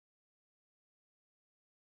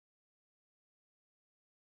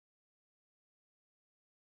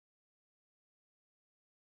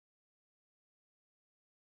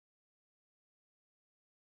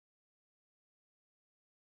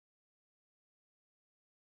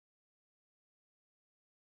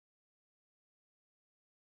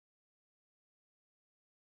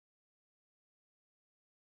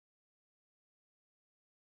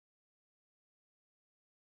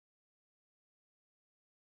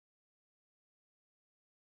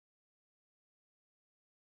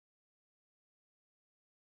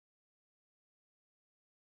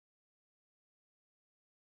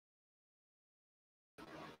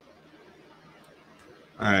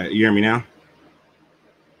All right, you hear me now?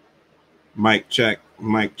 Mic check,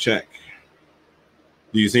 mic check.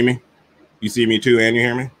 Do you see me? You see me too, and you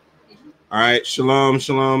hear me? All right, shalom,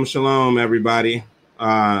 shalom, shalom, everybody.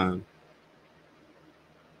 I'm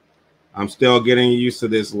still getting used to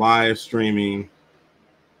this live streaming.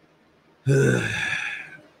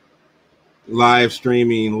 Live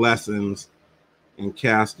streaming lessons and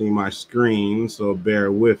casting my screen, so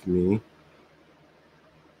bear with me.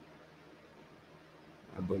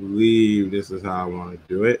 I believe this is how I want to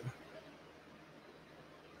do it.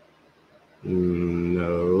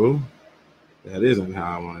 No, that isn't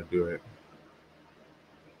how I want to do it.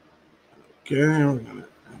 Okay, we're gonna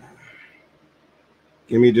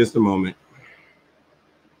give me just a moment.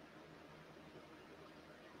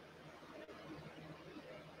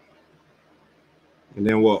 And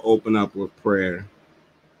then we'll open up with prayer.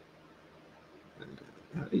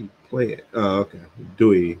 How do you play it? Oh, okay.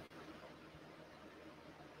 Dewey.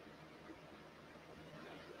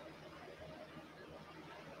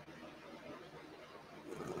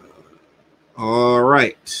 All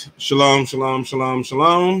right. Shalom, shalom, shalom,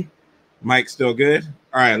 shalom. Mike's still good?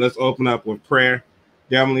 All right, let's open up with prayer.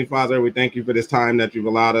 Dear Heavenly Father, we thank you for this time that you've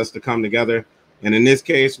allowed us to come together. And in this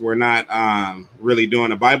case, we're not really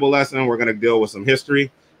doing a Bible lesson. We're going to deal with some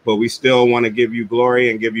history, but we still want to give you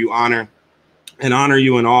glory and give you honor and honor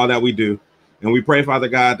you in all that we do. And we pray, Father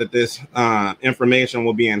God, that this information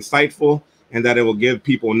will be insightful and that it will give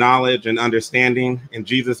people knowledge and understanding. In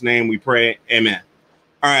Jesus' name we pray, amen.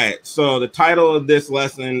 All right, so the title of this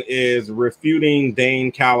lesson is Refuting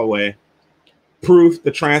Dane Calloway, Proof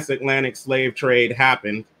the Transatlantic Slave Trade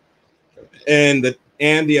Happened, and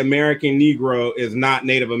the American Negro is not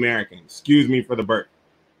Native American. Excuse me for the burp.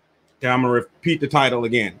 Okay, I'm going to repeat the title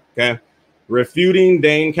again, okay? Refuting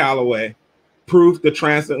Dane Calloway, Proof the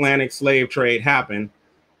Transatlantic Slave Trade Happened,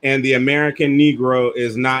 and the American Negro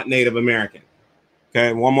is not Native American.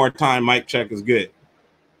 Okay, one more time, mic check is good.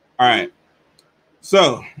 All right.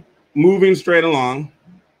 So, moving straight along,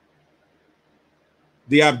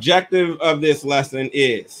 the objective of this lesson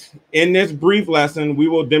is, in this brief lesson, we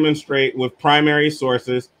will demonstrate with primary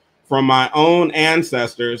sources from my own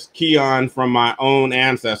ancestors, Keon from my own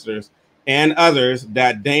ancestors, and others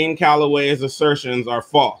that Dane Calloway's assertions are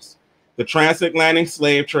false. The transatlantic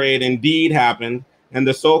slave trade indeed happened, and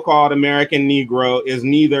the so-called American Negro is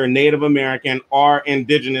neither Native American or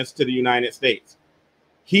indigenous to the United States.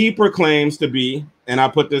 He proclaims to be, and I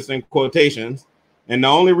put this in quotations, and the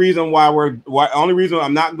only reason only reason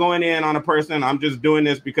I'm not going in on a person, I'm just doing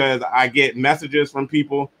this because I get messages from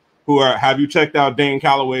people who are, have you checked out Dane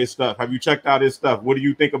Calloway's stuff? Have you checked out his stuff? What do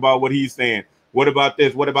you think about what he's saying? What about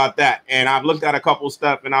this? What about that? And I've looked at a couple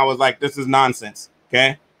stuff and I was like, this is nonsense.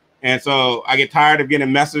 Okay. And so I get tired of getting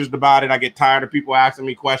messaged about it. I get tired of people asking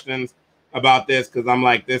me questions about this because I'm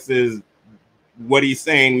like, this is what he's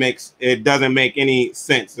saying doesn't make any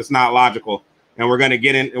sense. It's not logical. And we're going to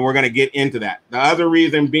get into that. The other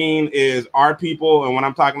reason being is our people. And when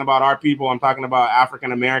I'm talking about our people, I'm talking about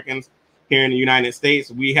African Americans here in the United States.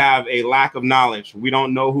 We have a lack of knowledge. We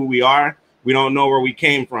don't know who we are. We don't know where we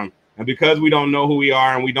came from. And because we don't know who we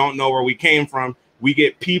are and we don't know where we came from, we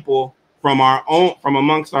get people from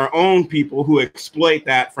amongst our own people who exploit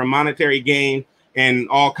that for monetary gain and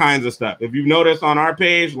all kinds of stuff. If you've noticed on our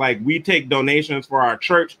page, like, we take donations for our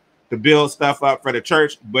church to build stuff up for the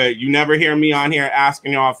church, but you never hear me on here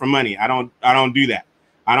asking y'all for money. I don't do that.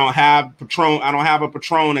 I don't have a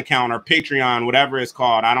Patron account or Patreon, whatever it's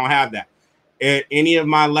called. I don't have that. Any of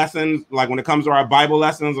my lessons, like when it comes to our Bible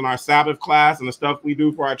lessons and our Sabbath class and the stuff we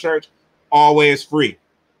do for our church, always free,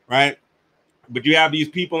 right? But you have these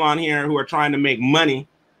people on here who are trying to make money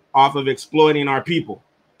off of exploiting our people,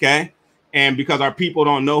 okay? And because our people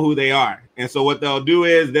don't know who they are. And so what they'll do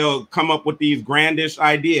is they'll come up with these grandish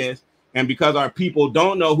ideas. And because our people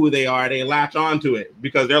don't know who they are, they latch onto it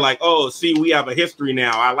because they're like, oh, see, we have a history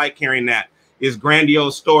now. I like hearing that. It's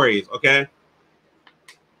grandiose stories, okay?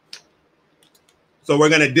 So we're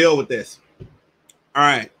going to deal with this. All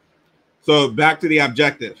right. So back to the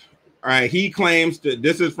objective. All right. He claims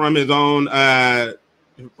this is from his own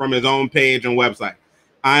page and website.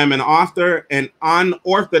 I am an author and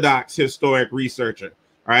unorthodox historic researcher.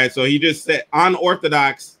 All right. So he just said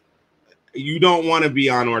unorthodox. You don't want to be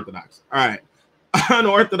unorthodox. All right.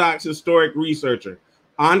 Unorthodox historic researcher,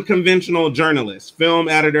 unconventional journalist, film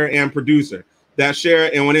editor, and producer that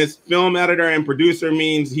share. And when it's film editor and producer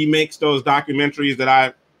means he makes those documentaries that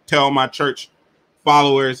I tell my church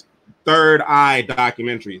followers, third eye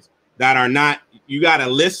documentaries that are not, you got to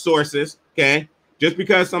list sources. Okay. Just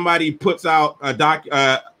because somebody puts out a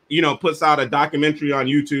documentary on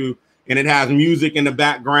YouTube and it has music in the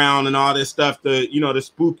background and all this stuff to, you know, to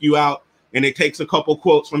spook you out. And it takes a couple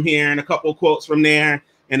quotes from here and a couple quotes from there,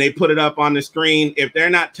 and they put it up on the screen. If they're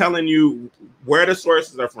not telling you where the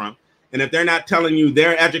sources are from, and if they're not telling you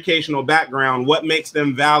their educational background, what makes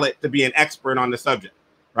them valid to be an expert on the subject,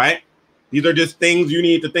 right? These are just things you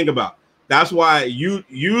need to think about. That's why you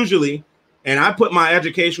usually, and I put my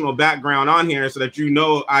educational background on here so that you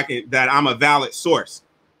know that I'm a valid source.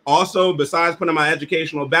 Also, besides putting my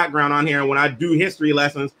educational background on here, when I do history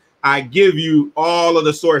lessons, I give you all of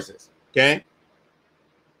the sources, okay?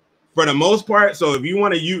 For the most part. So if you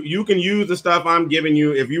want to, you can use the stuff I'm giving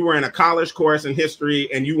you. If you were in a college course in history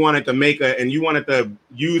and you wanted to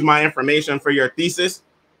use my information for your thesis,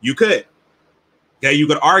 you could. Okay, you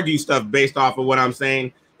could argue stuff based off of what I'm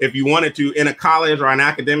saying if you wanted to in a college or an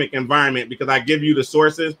academic environment, because I give you the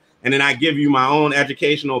sources and then I give you my own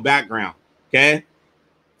educational background. Okay.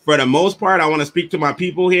 For the most part, I want to speak to my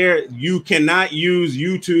people here. You cannot use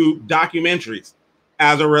YouTube documentaries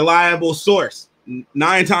as a reliable source.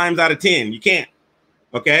 9 times out of 10, you can't.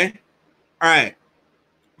 Okay. All right.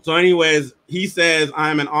 So anyways, he says,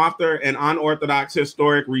 I'm an author and unorthodox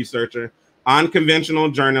historic researcher, unconventional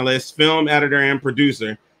journalist, film editor, and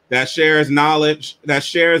producer that shares knowledge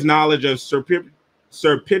of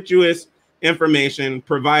surreptitious information,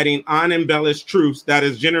 providing unembellished truths that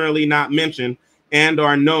is generally not mentioned and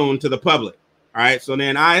are known to the public. All right. So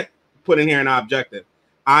then I put in here an objective.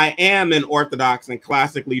 I am an orthodox and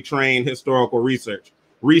classically trained historical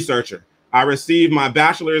researcher. I received my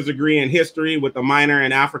bachelor's degree in history with a minor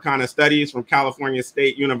in Africana Studies from California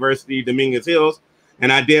State University, Dominguez Hills,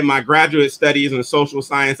 and I did my graduate studies in social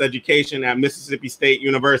science education at Mississippi State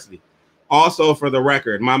University. Also, for the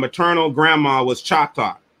record, my maternal grandma was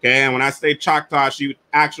Choctaw, okay? And when I say Choctaw, she was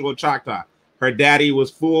actual Choctaw. Her daddy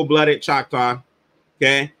was full-blooded Choctaw,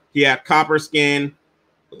 okay? He had copper skin,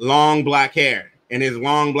 long black hair, and his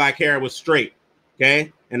long black hair was straight,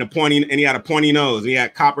 okay? And he had a pointy nose. He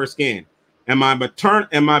had copper skin. And my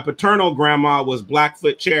paternal grandma was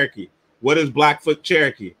Blackfoot Cherokee. What is Blackfoot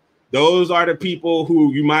Cherokee? Those are the people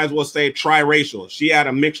who you might as well say triracial. She had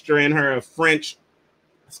a mixture in her of French,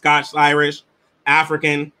 Scotch-Irish,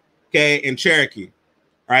 African, okay, and Cherokee.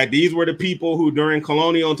 All right, these were the people who during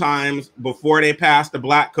colonial times, before they passed the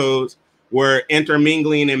black codes, were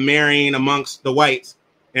intermingling and marrying amongst the whites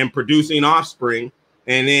and producing offspring,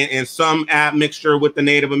 and then in some admixture with the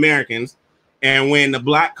Native Americans. And when the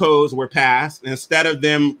black codes were passed, instead of they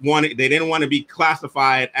didn't want to be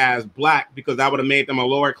classified as black because that would have made them a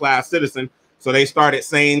lower class citizen. So they started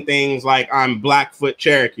saying things like, I'm Blackfoot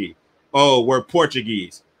Cherokee. Oh, we're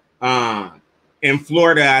Portuguese. In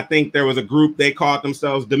Florida, I think there was a group, they called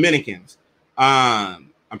themselves Dominicans.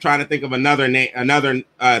 I'm trying to think of another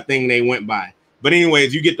thing they went by. But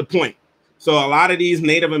anyways, you get the point. So a lot of these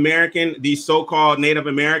these so-called Native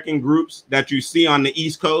American groups that you see on the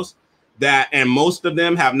East Coast, and most of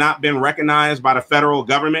them have not been recognized by the federal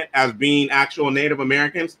government as being actual Native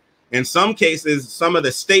Americans. In some cases, some of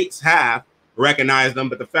the states have recognized them,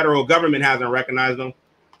 but the federal government hasn't recognized them.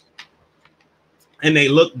 And they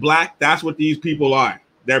look black. That's what these people are.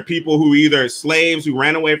 They're people who either slaves who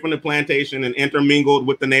ran away from the plantation and intermingled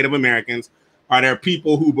with the Native Americans, or they're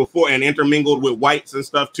people who and intermingled with whites and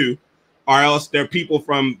stuff too, or else they're people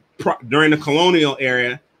from during the colonial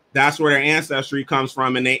era. That's where their ancestry comes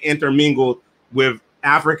from, and they intermingled with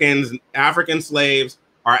African slaves,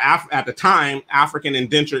 or at the time, African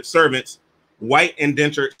indentured servants, white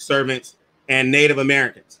indentured servants, and Native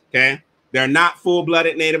Americans. Okay, they're not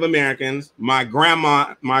full-blooded Native Americans. My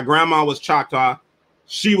grandma was Choctaw.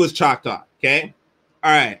 She was Choctaw. Okay,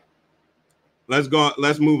 all right. Let's go.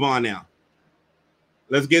 Let's move on now.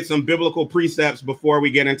 Let's get some biblical precepts before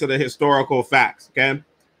we get into the historical facts. Okay.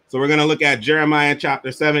 So we're going to look at Jeremiah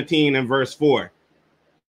chapter 17 and verse 4.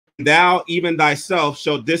 Thou even thyself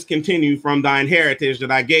shalt discontinue from thine heritage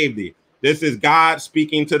that I gave thee. This is God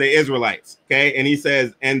speaking to the Israelites. Okay. And he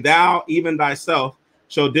says, and thou even thyself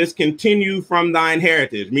shalt discontinue from thine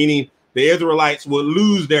heritage, meaning the Israelites will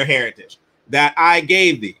lose their heritage that I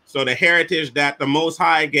gave thee. So the heritage that the Most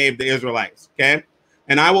High gave the Israelites. Okay.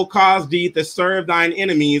 And I will cause thee to serve thine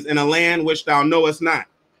enemies in a land which thou knowest not.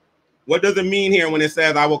 What does it mean here when it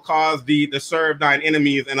says, I will cause thee to serve thine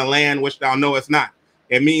enemies in a land which thou knowest not?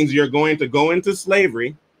 It means you're going to go into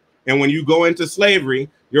slavery. And when you go into slavery,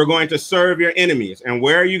 you're going to serve your enemies. And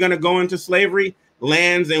where are you going to go into slavery?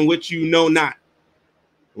 Lands in which you know not.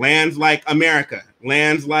 Lands like America,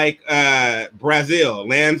 lands like Brazil,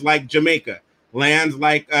 lands like Jamaica, lands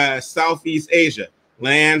like Southeast Asia,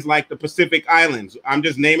 lands like the Pacific Islands. I'm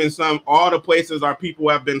just naming all the places our people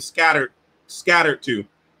have been scattered to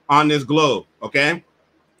on this globe, okay?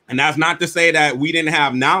 And that's not to say that we didn't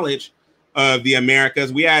have knowledge of the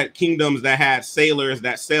Americas. We had kingdoms that had sailors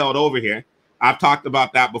that sailed over here. I've talked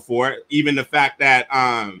about that before. Even the fact that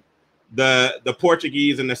the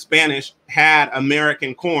Portuguese and the Spanish had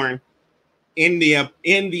American corn in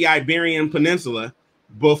the Iberian Peninsula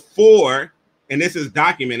before, and this is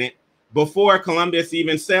documented, before Columbus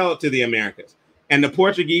even sailed to the Americas. And the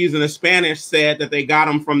Portuguese and the Spanish said that they got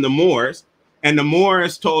them from the Moors, and the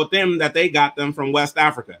Moors told them that they got them from West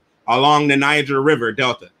Africa along the Niger River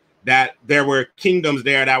Delta, that there were kingdoms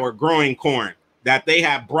there that were growing corn that they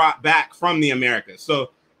had brought back from the Americas.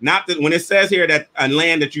 So not that when it says here that a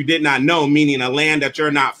land that you did not know, meaning a land that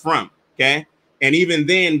you're not from, okay? And even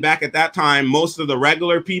then, back at that time, most of the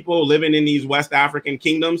regular people living in these West African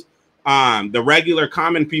kingdoms, the regular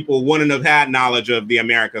common people wouldn't have had knowledge of the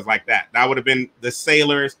Americas like that. That would have been the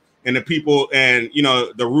sailors and the people and, you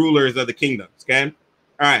know, the rulers of the kingdoms, okay?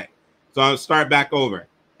 All right, so I'll start back over.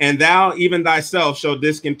 And thou, even thyself, shall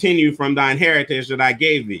discontinue from thine heritage that I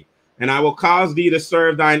gave thee. And I will cause thee to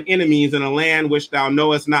serve thine enemies in a land which thou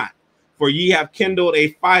knowest not. For ye have kindled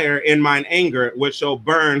a fire in mine anger, which shall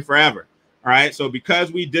burn forever. All right. So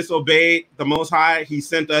because we disobeyed the Most High, he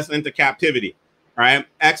sent us into captivity. All right.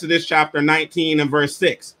 Exodus chapter 19 and verse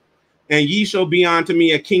 6. And ye shall be unto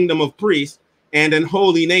me a kingdom of priests and an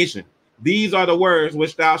holy nation. These are the words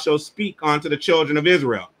which thou shalt speak unto the children of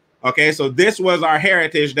Israel. Okay. So this was our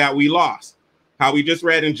heritage that we lost. How we just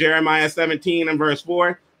read in Jeremiah 17 and verse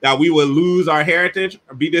 4, that we would lose our heritage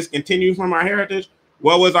or be discontinued from our heritage.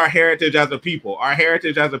 What was our heritage as a people? Our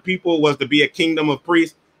heritage as a people was to be a kingdom of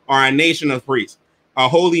priests or a nation of priests, a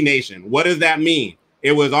holy nation. What does that mean?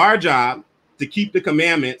 It was our job to keep the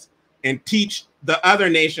commandments and teach the other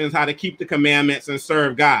nations how to keep the commandments and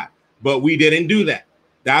serve God. But we didn't do that.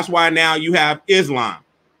 That's why now you have Islam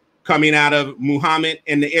coming out of Muhammad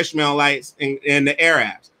and the Ishmaelites and the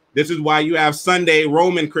Arabs. This is why you have Sunday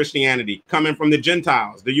Roman Christianity coming from the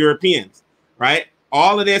Gentiles, the Europeans, right?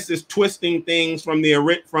 All of this is twisting things from the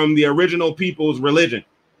original people's religion,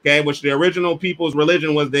 okay? Which the original people's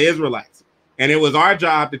religion was the Israelites. And it was our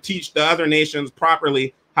job to teach the other nations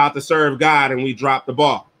properly how to serve God, and we dropped the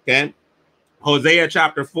ball, okay? Hosea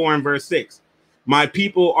chapter 4 and verse 6. My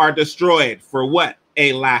people are destroyed for what?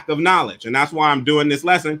 A lack of knowledge. And that's why I'm doing this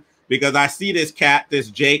lesson, because I see this cat, this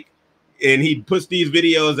Jake, and he puts these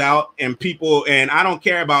videos out and people, and I don't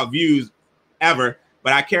care about views ever,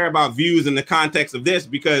 but I care about views in the context of this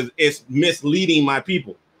because it's misleading my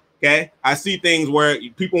people. Okay. I see things where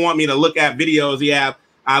people want me to look at videos.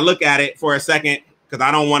 I look at it for a second because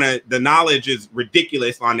I don't want to, the knowledge is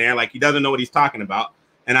ridiculous on there. Like he doesn't know what he's talking about.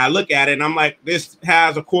 And I look at it and I'm like, this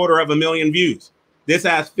has 250,000 views. This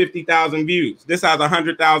has 50,000 views. This has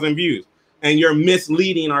 100,000 views. And you're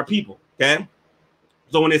misleading our people. Okay.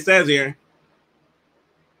 So when it says here,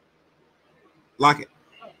 lock it.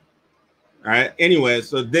 All right. Anyway,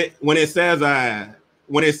 so when it says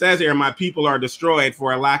here, my people are destroyed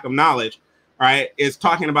for a lack of knowledge. All right, it's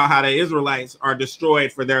talking about how the Israelites are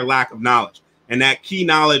destroyed for their lack of knowledge, and that key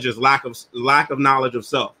knowledge is lack of knowledge of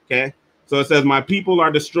self. Okay, so it says, my people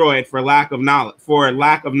are destroyed for lack of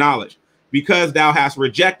knowledge, because thou hast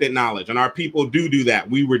rejected knowledge, and our people do that.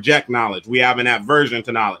 We reject knowledge. We have an aversion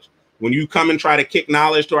to knowledge. When you come and try to kick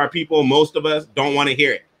knowledge to our people, most of us don't want to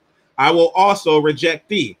hear it. I will also reject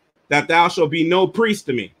thee, that thou shalt be no priest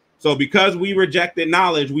to me. So because we rejected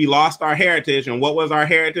knowledge, we lost our heritage. And what was our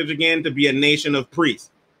heritage again? To be a nation of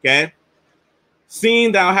priests. Okay.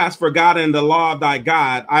 Seeing thou hast forgotten the law of thy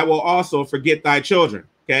God, I will also forget thy children.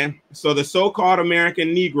 Okay. So the so-called American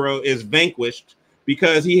Negro is vanquished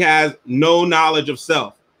because he has no knowledge of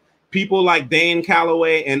self. People like Dane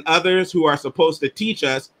Calloway and others who are supposed to teach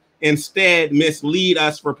us instead mislead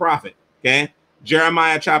us for profit. Okay.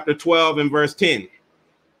 Jeremiah chapter 12 and verse 10.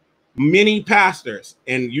 Many pastors,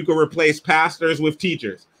 and you can replace pastors with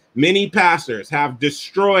teachers. Many pastors have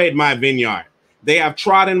destroyed my vineyard. They have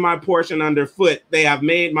trodden my portion underfoot. They have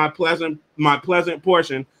made my pleasant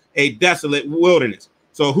portion a desolate wilderness.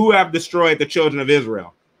 So who have destroyed the children of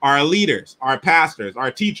Israel? Our leaders, our pastors, our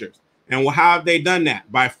teachers. And how have they done that?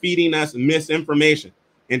 By feeding us misinformation.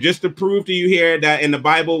 And just to prove to you here that in the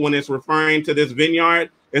Bible, when it's referring to this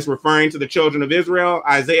vineyard, it's referring to the children of Israel.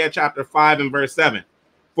 Isaiah chapter 5 and verse 7.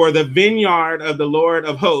 For the vineyard of the Lord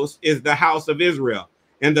of hosts is the house of Israel,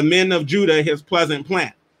 and the men of Judah his pleasant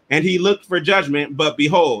plant. And he looked for judgment, but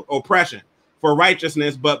behold, oppression, for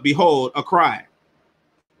righteousness, but behold, a cry.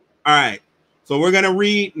 All right. So we're going to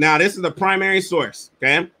read. Now, this is the primary source.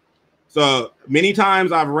 Okay. So many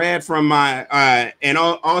times I've read from my, and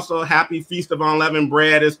also happy Feast of Unleavened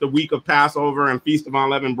Bread. It's the week of Passover and Feast of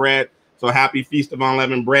Unleavened Bread. So happy Feast of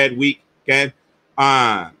Unleavened Bread week. Okay.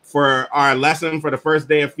 For our lesson for the first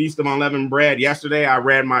day of Feast of Unleavened Bread yesterday, I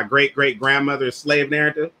read my great-great-grandmother's slave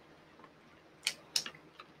narrative.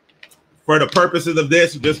 For the purposes of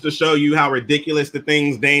this, just to show you how ridiculous the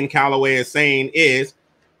things Dane Calloway is saying is,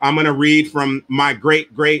 I'm going to read from my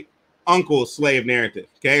great-great-uncle's slave narrative.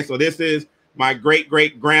 Okay, so this is my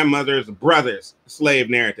great-great-grandmother's brother's slave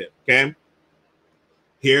narrative. Okay,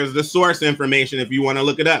 here's the source information if you want to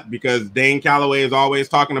look it up, because Dane Calloway is always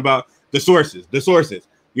talking about the sources.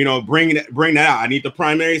 You know, bring that out. I need the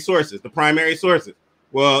primary sources.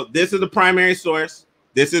 Well, this is the primary source.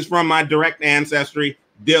 This is from my direct ancestry.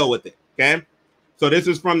 Deal with it. Okay. So this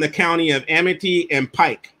is from the county of Amity and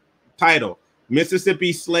Pike. Title: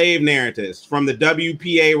 Mississippi Slave Narratives from the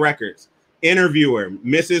WPA Records. Interviewer: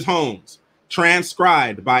 Mrs. Holmes.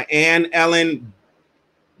 Transcribed by Ann Ellen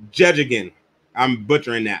Jedjigan. I'm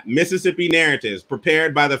butchering that. Mississippi Narratives,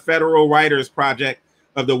 prepared by the Federal Writers Project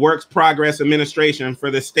of the Works Progress Administration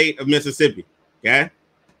for the state of Mississippi. Okay.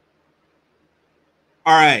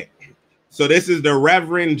 All right. So this is the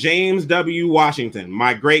Reverend James W. Washington,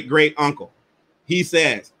 my great-great-uncle. He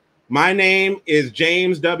says, my name is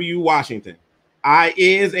James W. Washington. I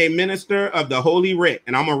is a minister of the Holy Writ.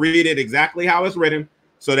 And I'm going to read it exactly how it's written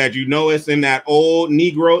so that you know it's in that old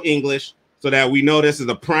Negro English, so that we know this is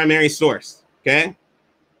a primary source. Okay.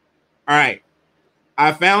 All right.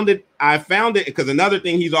 I found it because another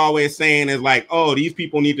thing he's always saying is like, oh, these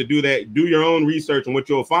people need to do that. Do your own research. And what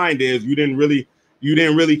you'll find is you didn't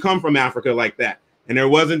really come from Africa like that. And there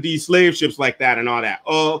wasn't these slave ships like that and all that.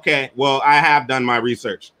 Oh, okay. Well, I have done my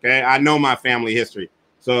research. Okay. I know my family history.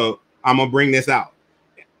 So I'm going to bring this out.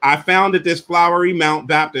 I founded this Flowery Mount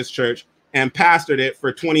Baptist church and pastored it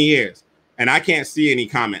for 20 years. And I can't see any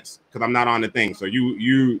comments because I'm not on the thing. So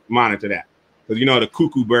you monitor that, because you know the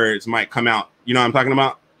cuckoo birds might come out. You know what I'm talking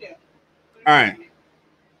about? Yeah. All right.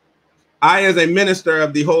 I, as a minister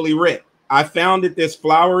of the Holy Writ, I founded this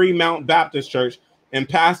Flowery Mount Baptist church and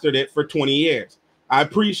pastored it for 20 years. I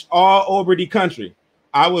preached all over the country.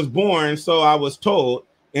 I was born, so I was told,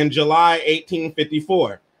 in July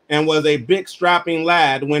 1854, and was a big strapping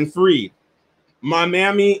lad when freed. My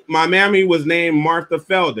mammy was named Martha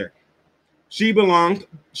Felder. She belonged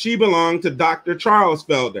to Dr. Charles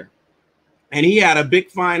Felder, and he had a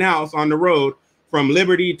big fine house on the road from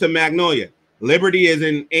Liberty to Magnolia. Liberty is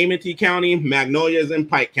in Amity County. Magnolia is in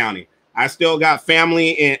Pike County. I still got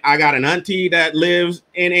family, and I got an auntie that lives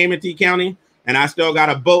in Amity County, and I still got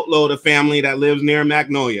a boatload of family that lives near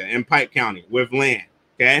Magnolia in Pike County with land.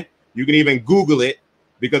 Okay, you can even Google it,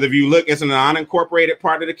 because if you look, it's an unincorporated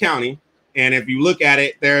part of the county, and if you look at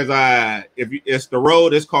it, there's it's the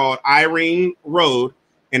road is called Irene Road,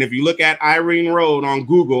 and if you look at Irene Road on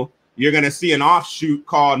Google, you're gonna see an offshoot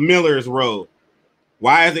called Miller's Road.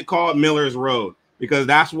 Why is it called Miller's Road? Because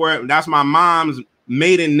that's my mom's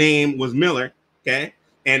maiden name was Miller, okay?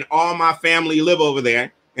 And all my family live over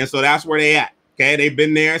there, and so that's where they at, okay? They've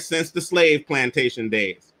been there since the slave plantation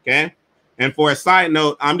days, okay? And for a side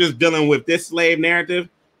note, I'm just dealing with this slave narrative,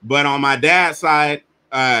 but on my dad's side,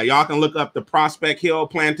 y'all can look up the Prospect Hill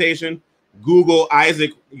Plantation, Google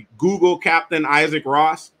Captain Isaac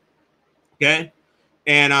Ross, okay?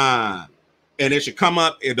 And it should come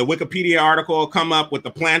up, the Wikipedia article will come up with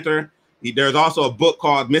the planter. There's also a book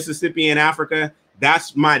called Mississippi in Africa.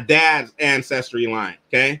 That's my dad's ancestry line,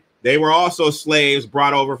 okay? They were also slaves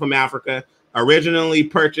brought over from Africa, originally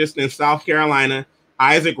purchased in South Carolina.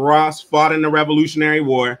 Isaac Ross fought in the Revolutionary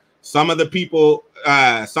War. Some of the people,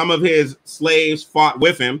 some of his slaves fought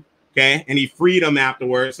with him, okay? And he freed them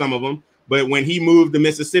afterwards, some of them. But when he moved to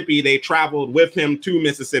Mississippi, they traveled with him to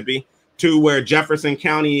Mississippi, to where Jefferson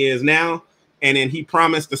County is now. And then he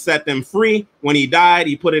promised to set them free. When he died,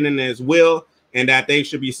 he put it in his will, and that they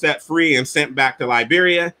should be set free and sent back to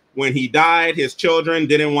Liberia. When he died, his children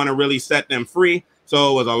didn't want to really set them free.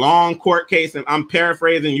 So it was a long court case. And I'm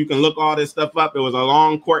paraphrasing. You can look all this stuff up. It was a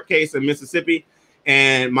long court case in Mississippi.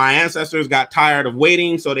 And my ancestors got tired of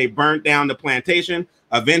waiting, so they burnt down the plantation.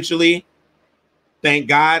 Eventually, thank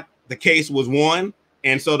God, the case was won.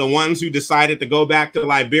 And so the ones who decided to go back to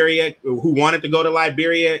Liberia, who wanted to go to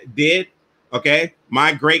Liberia, did. Okay,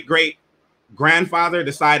 my great-great-grandfather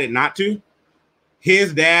decided not to.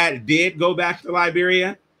 His dad did go back to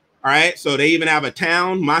Liberia. All right, so they even have a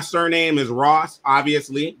town. My surname is Ross,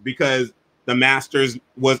 obviously, because the master's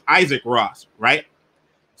was Isaac Ross, right?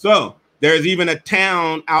 So there's even a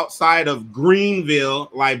town outside of Greenville,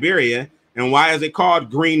 Liberia. And why is it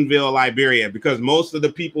called Greenville, Liberia? Because most of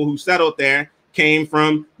the people who settled there came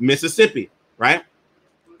from Mississippi, right?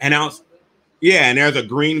 And yeah, and there's a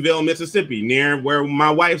Greenville, Mississippi, near where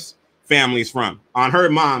my wife's family's from, on her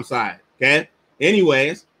mom's side, okay?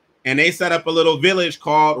 Anyways, and they set up a little village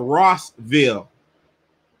called Rossville.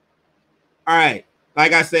 All right.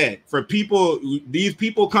 Like I said, for people, these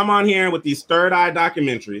people come on here with these third eye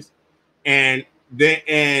documentaries, and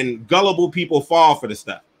gullible people fall for the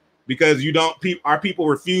stuff because our people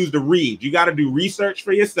refuse to read. You got to do research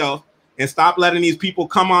for yourself and stop letting these people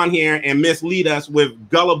come on here and mislead us with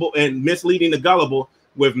misleading the gullible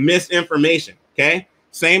with misinformation. Okay.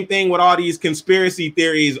 Same thing with all these conspiracy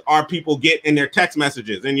theories our people get in their text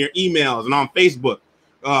messages and your emails and on Facebook.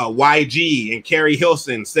 YG and Carrie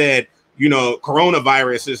Hilson said,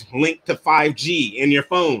 coronavirus is linked to 5G in your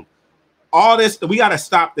phone. All this, we got to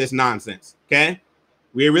stop this nonsense. Okay.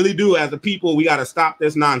 We really do. As a people, we got to stop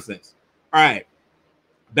this nonsense. All right.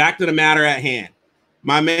 Back to the matter at hand.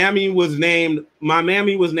 My mammy was named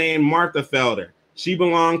Martha Felder. She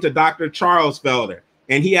belonged to Dr. Charles Felder,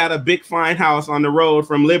 and he had a big fine house on the road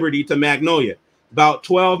from Liberty to Magnolia, about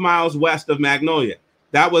 12 miles west of Magnolia.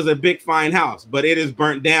 That was a big fine house, but it is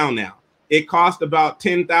burnt down now. It cost about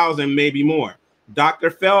 $10,000, maybe more. Dr.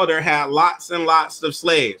 Felder had lots and lots of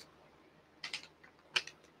slaves.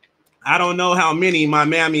 I don't know how many my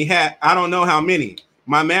mammy had.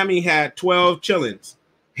 My mammy had 12 chillins.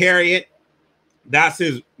 Harriet, that's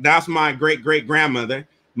my great-great-grandmother.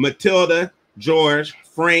 Matilda, George,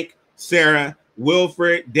 Frank, Sarah,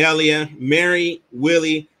 Wilfred, Delia, Mary,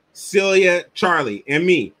 Willie, Celia, Charlie, and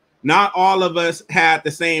me. Not all of us had the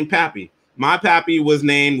same pappy. My pappy was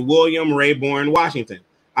named William Rayborn Washington.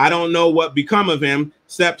 I don't know what become of him,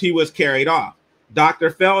 except he was carried off. Dr.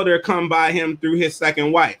 Felder come by him through his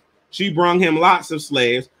second wife. She brung him lots of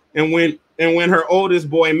slaves, and when her oldest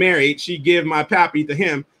boy married, she give my pappy to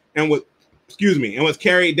him and was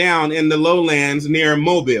carried down in the lowlands near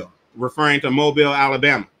Mobile, referring to Mobile,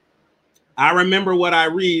 Alabama. I remember what I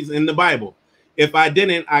reads in the Bible. If I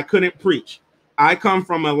didn't, I couldn't preach. I come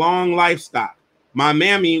from a long livestock. My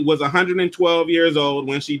mammy was 112 years old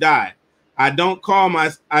when she died. I don't call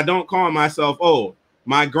myself old.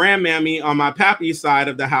 My grandmammy on my pappy's side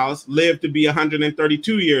of the house lived to be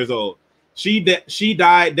 132 years old. She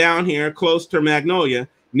died down here close to Magnolia,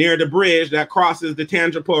 near the bridge that crosses the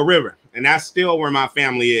Tangipahoa River. And that's still where my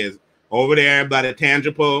family is, over there by the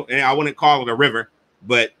Tangipahoa. And I wouldn't call it a river,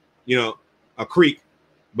 but, a creek.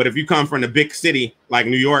 But if you come from the big city like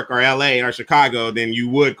New York or LA or Chicago, then you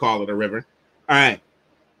would call it a river. All right.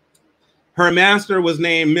 Her master was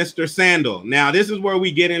named Mr. Sandal. Now, this is where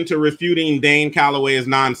we get into refuting Dane Calloway's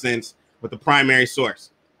nonsense with the primary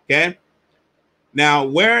source. Okay. Now,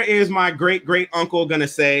 where is my great uncle going to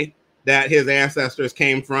say that his ancestors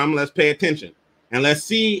came from? Let's pay attention. And let's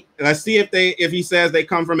see if he says they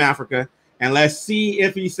come from Africa. And let's see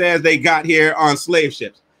if he says they got here on slave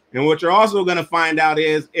ships. And what you're also going to find out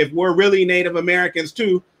is if we're really Native Americans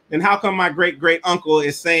too, then how come my great uncle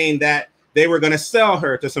is saying that they were going to sell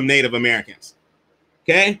her to some Native Americans?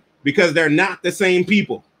 Okay, because they're not the same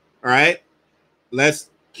people. All right, let's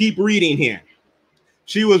keep reading here.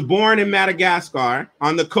 She was born in Madagascar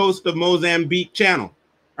on the coast of Mozambique Channel.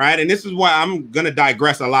 All right, and this is why I'm going to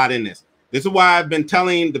digress a lot in this. This is why I've been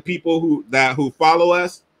telling the people who follow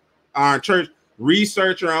us, our church,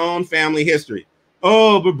 research your own family history.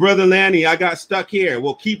 Oh, but Brother Lanny, I got stuck here.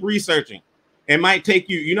 Well, keep researching. It might take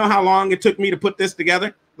you. You know how long it took me to put this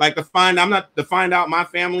together? Like to find out my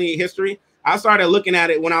family history. I started looking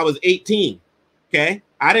at it when I was 18. Okay.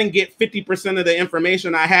 I didn't get 50% of the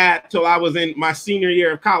information I had till I was in my senior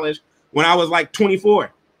year of college when I was like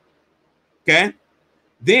 24. Okay.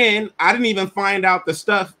 Then I didn't even find out the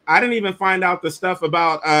stuff.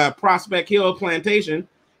 About Prospect Hill Plantation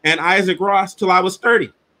and Isaac Ross till I was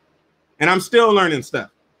 30. And I'm still learning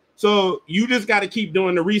stuff. So you just got to keep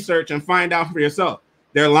doing the research and find out for yourself.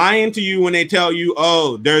 They're lying to you when they tell you,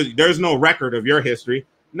 oh, there's no record of your history.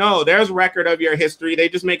 No, there's record of your history. They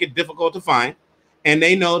just make it difficult to find. And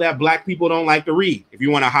they know that Black people don't like to read. If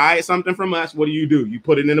you want to hide something from us, what do? You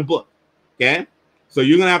put it in a book. Okay. So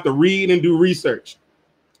you're going to have to read and do research.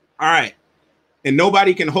 All right. And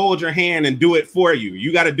nobody can hold your hand and do it for you.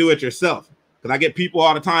 You got to do it yourself. Because I get people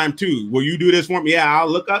all the time too. Will you do this for me? Yeah, I'll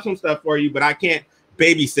look up some stuff for you, but I can't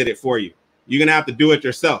babysit it for you. You're going to have to do it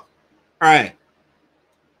yourself. All right.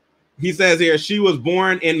 He says here, she was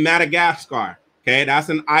born in Madagascar. Okay, that's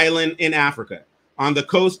an island in Africa on the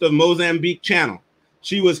coast of Mozambique Channel.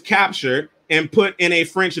 She was captured and put in a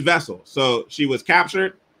French vessel. So she was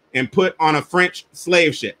captured and put on a French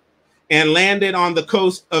slave ship and landed on the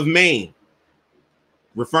coast of Maine,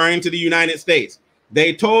 referring to the United States.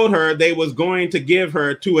 They told her they was going to give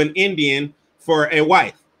her to an Indian for a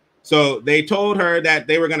wife. So they told her that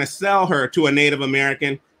they were going to sell her to a Native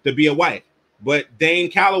American to be a wife. But Dane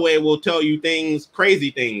Calloway will tell you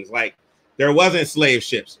crazy things like there wasn't slave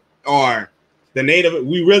ships. or the Native,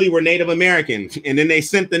 we really were Native Americans. And then they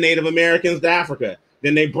sent the Native Americans to Africa.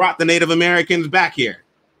 Then they brought the Native Americans back here.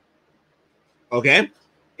 Okay.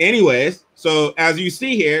 Anyways, so as you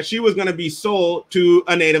see here, she was going to be sold to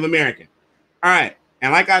a Native American. All right.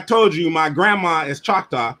 And like I told you, my grandma is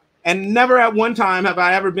Choctaw, and never at one time have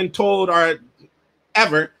I ever been told or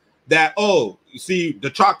ever that, oh, you see, the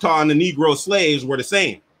Choctaw and the Negro slaves were the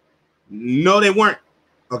same. No, they weren't.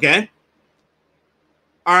 Okay.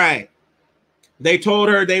 All right. They told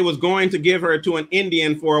her they was going to give her to an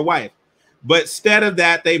Indian for a wife. But instead of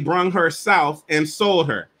that, they brung her south and sold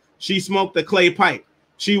her. She smoked the clay pipe.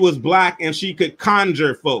 She was black and she could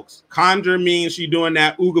conjure folks. Conjure means she doing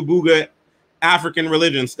that ooga booga African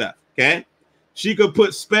religion stuff. Okay. She could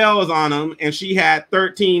put spells on them, and she had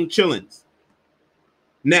 13 chillins.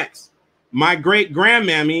 Next, my great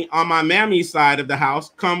grandmammy on my mammy's side of the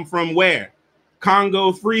house come from where?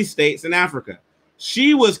 Congo Free States in Africa.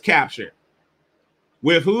 She was captured.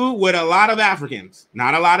 With who? With a lot of Africans,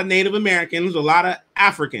 not a lot of Native Americans, a lot of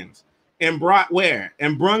Africans, and brought where?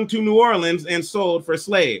 And brung to New Orleans and sold for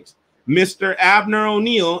slaves. Mr. Abner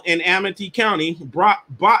O'Neill in Amity County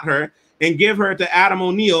bought her and give her to Adam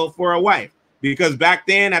O'Neill for a wife. Because back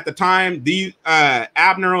then, at the time, these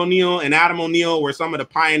Abner O'Neill and Adam O'Neill were some of the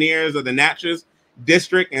pioneers of the Natchez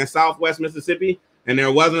district in Southwest Mississippi. And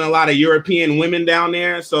there wasn't a lot of European women down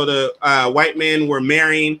there. So the white men were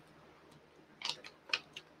marrying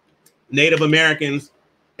Native Americans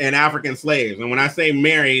and African slaves. And when I say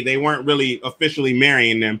marry, they weren't really officially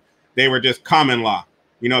marrying them. They were just common law,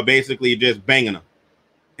 you know, basically just banging them.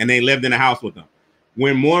 And they lived in a house with them.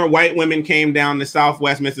 When more white women came down to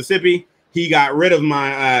Southwest Mississippi, he got rid of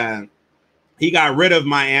my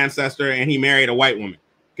ancestor and he married a white woman.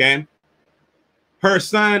 Okay. Her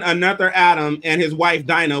son, another Adam, and his wife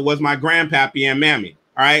Dinah was my grandpappy and mammy.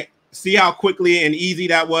 All right. See how quickly and easy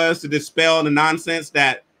that was to dispel the nonsense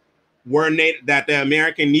that that the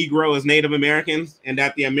American Negro is Native Americans and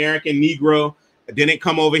that the American Negro didn't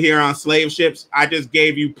come over here on slave ships. I just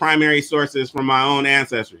gave you primary sources from my own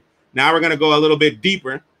ancestry. Now we're going to go a little bit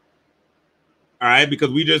deeper. All right, because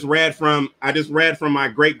I just read from my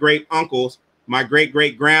great uncle's, my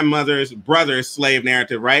great grandmother's brother's slave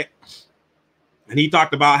narrative, right? And he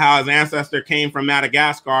talked about how his ancestor came from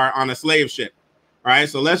Madagascar on a slave ship. All right,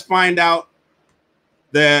 so let's find out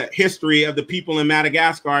the history of the people in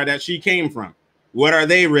Madagascar that she came from. What are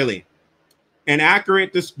they really?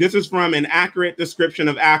 This is from an accurate description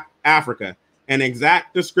of Africa, an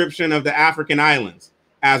exact description of the African islands,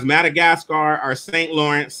 as Madagascar are St.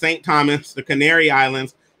 Lawrence, St. Thomas, the Canary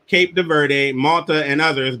Islands, Cape de Verde, Malta, and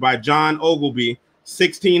others by John Ogilvy,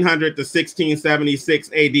 1600 to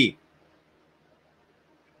 1676 AD.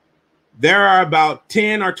 There are about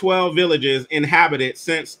 10 or 12 villages inhabited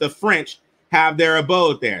since the French have their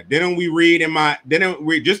abode there. Didn't we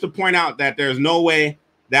just to point out that there's no way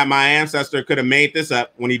that my ancestor could have made this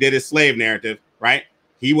up when he did his slave narrative, right?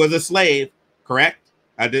 He was a slave, correct?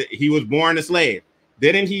 He was born a slave.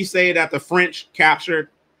 Didn't he say that the French captured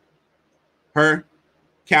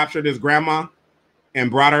his grandma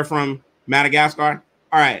and brought her from Madagascar?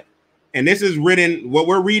 All right. And this is written, what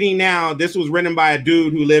we're reading now, this was written by a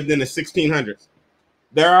dude who lived in the 1600s.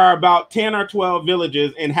 There are about 10 or 12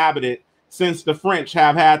 villages inhabited since the French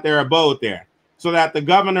have had their abode there, so that the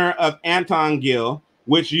governor of Antongil,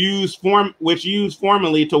 which used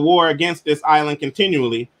formerly to war against this island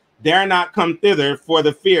continually, dare not come thither for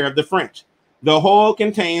the fear of the French. The whole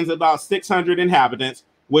contains about 600 inhabitants,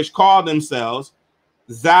 which call themselves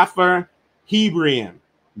Zafar Hebrian,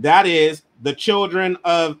 that is, the children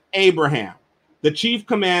of Abraham. The chief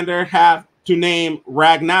commander have to name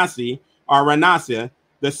Ragnasi or Ranasya,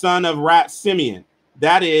 the son of Rat Simeon,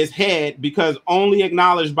 that is head, because only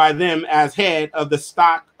acknowledged by them as head of the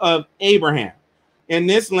stock of Abraham. In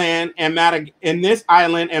this land and in this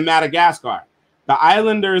island and Madagascar, the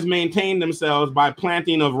islanders maintain themselves by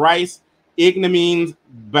planting of rice, ignomines,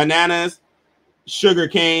 bananas, sugar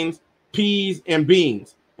canes, peas, and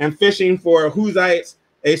beans, and fishing for huzites,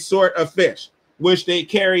 a sort of fish, which they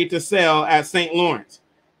carry to sell at St. Lawrence,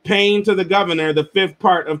 paying to the governor the 5th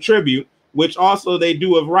part of tribute, which also they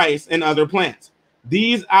do of rice and other plants.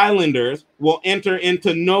 These islanders will enter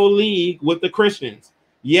into no league with the Christians,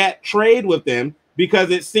 yet trade with them,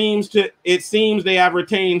 because it seems they have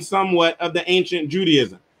retained somewhat of the ancient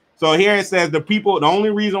Judaism. So here it says the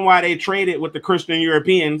only reason why they traded with the Christian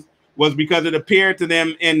Europeans was because it appeared to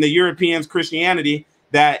them in the Europeans' Christianity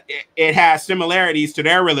that it has similarities to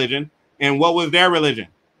their religion. And what was their religion?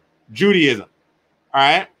 Judaism. All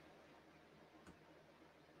right.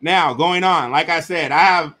 Now going on, like I said,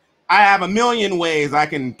 I have a million ways I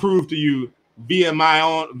can prove to you via my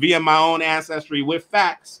own ancestry with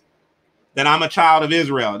facts, then I'm a child of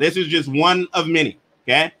Israel. This is just one of many.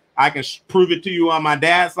 Okay, I can prove it to you on my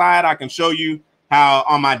dad's side. I can show you how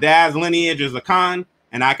on my dad's lineage is a Khan,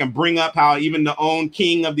 and I can bring up how even the own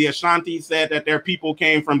king of the Ashanti said that their people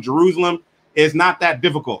came from Jerusalem. It's not that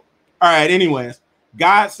difficult. All right. Anyways,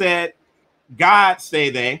 God say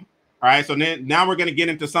they. All right. So now we're going to get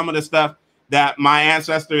into some of the stuff that my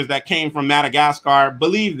ancestors that came from Madagascar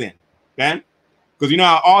believed in. Okay. Because, you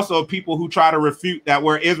know, also people who try to refute that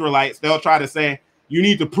we're Israelites, they'll try to say, you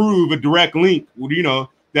need to prove a direct link, you know,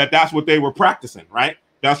 that's what they were practicing, right?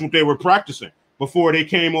 That's what they were practicing before they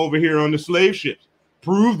came over here on the slave ships.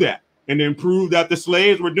 Prove that, and then prove that the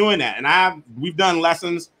slaves were doing that. And we've done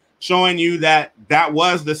lessons showing you that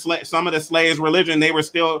was some of the slaves' religion. They were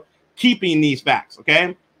still keeping these facts,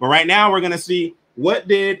 okay? But right now we're going to see, what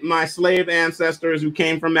did my slave ancestors who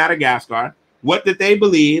came from Madagascar, what did they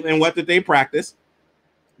believe and what did they practice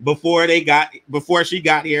before she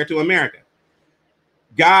got here to America?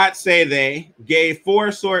 God say they gave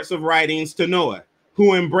 4 sorts of writings to Noah,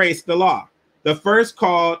 who embraced the law. The first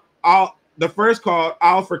called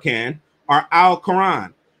African or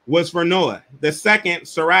Al-Quran was for Noah. The second,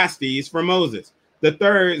 Sarastes, for Moses. The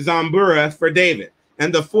third, Zambura, for David.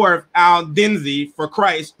 And the fourth, Al-Dinzi, for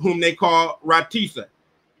Christ, whom they call Ratisa.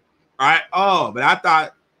 All right. Oh, but I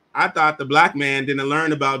thought the black man didn't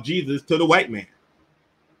learn about Jesus till the white man.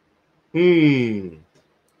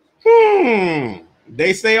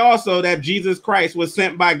 They say also that Jesus Christ was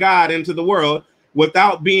sent by God into the world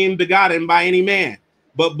without being begotten by any man,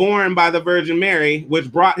 but born by the Virgin Mary,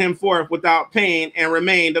 which brought him forth without pain and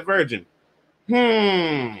remained a virgin.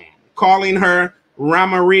 Calling her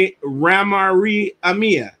Ramari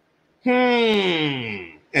Amia.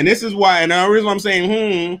 And this is why, and the reason I'm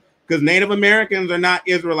saying because Native Americans are not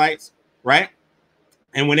Israelites, right?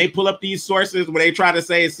 And when they pull up these sources, when they try to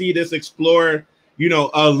say, see, this explorer, you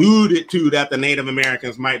know, alluded to that the Native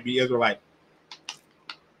Americans might be Israelite,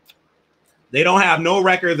 they don't have no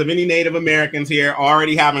records of any Native Americans here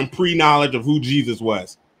already having pre-knowledge of who Jesus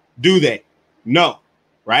was. Do they? No.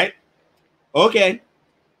 Right? Okay.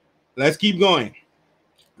 Let's keep going.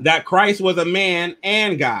 That Christ was a man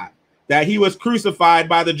and God, that he was crucified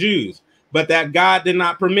by the Jews, but that God did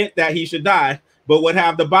not permit that he should die, but would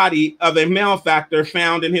have the body of a malefactor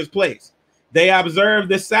found in his place. They observed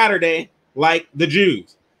the Saturday like the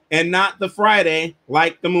Jews, and not the Friday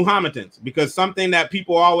like the Muhammadans, because something that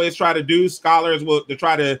people always try to do, scholars will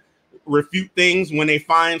try to refute things when they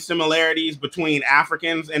find similarities between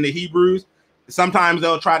Africans and the Hebrews. Sometimes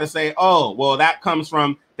they'll try to say, oh, well,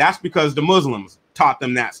 that's because the Muslims taught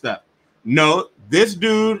them that stuff. No, this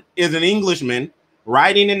dude is an Englishman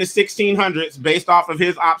writing in the 1600s based off of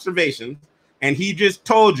his observations, and he just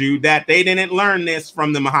told you that they didn't learn this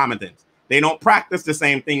from the Muhammadans. They don't practice the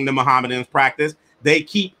same thing the Muhammadans practice. They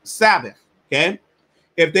keep Sabbath, okay?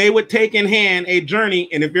 If they would take in hand a journey,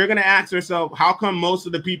 and if you're going to ask yourself, how come most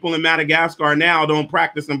of the people in Madagascar now don't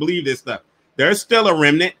practice and believe this stuff? There's still a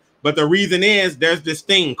remnant, but the reason is there's this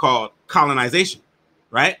thing called colonization,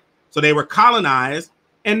 right? So they were colonized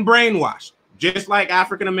and brainwashed, just like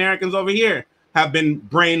African Americans over here have been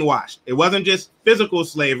brainwashed. It wasn't just physical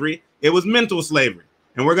slavery, it was mental slavery.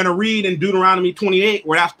 And we're going to read in Deuteronomy 28,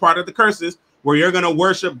 where that's part of the curses, where you're going to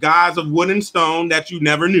worship gods of wood and stone that you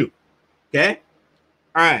never knew. Okay?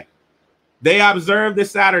 All right. They observe the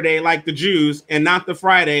Saturday like the Jews and not the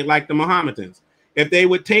Friday like the Mohammedans. If they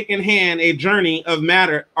would take in hand a journey of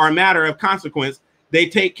matter of consequence, they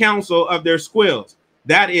take counsel of their squills.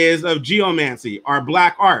 That is of geomancy or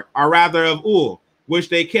black art, or rather of wool, which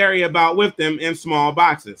they carry about with them in small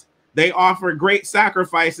boxes. They offer great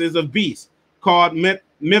sacrifices of beasts called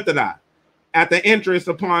Mithada, at the entrance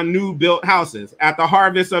upon new built houses, at the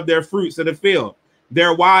harvest of their fruits of the field,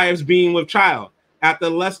 their wives being with child, at the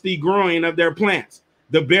lusty growing of their plants,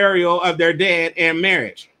 the burial of their dead, and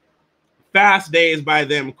marriage. Fast days by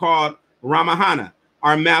them called Ramahana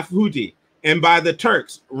or Mafhuti, and by the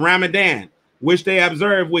Turks Ramadan, which they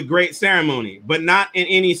observe with great ceremony, but not in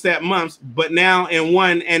any set months, but now in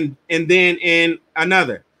one and then in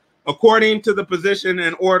another, according to the position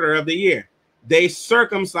and order of the year. They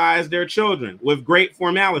circumcise their children with great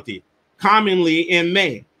formality, commonly in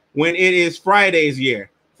May, when it is Friday's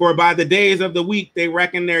year, for by the days of the week they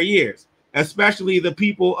reckon their years, especially the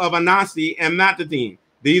people of Anasi and Matatin.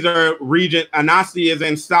 These are region, Anasi is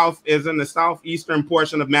in the southeastern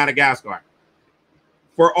portion of Madagascar.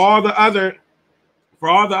 For all the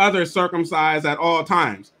other circumcised at all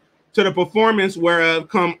times, to the performance whereof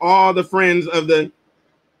come all the friends of the,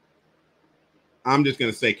 I'm just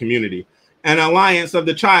going to say community, an alliance of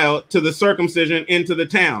the child to the circumcision into the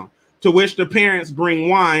town. to which the parents bring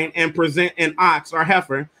wine and present an ox or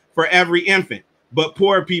heifer for every infant, but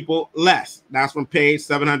poor people less. That's from page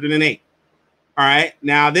 708. All right.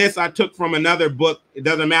 Now, this I took from another book. It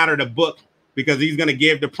doesn't matter the book because he's going to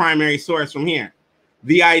give the primary source from here.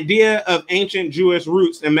 The idea of ancient Jewish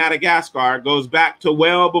roots in Madagascar goes back to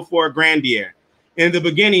well before Grandier. In the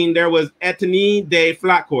beginning, there was Etienne de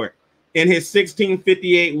Flacourt in his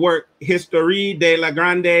 1658 work, Histoire de la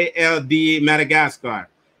Grande Île de Madagascar,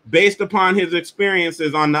 based upon his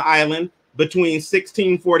experiences on the island between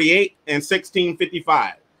 1648 and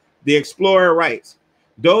 1655. The explorer writes,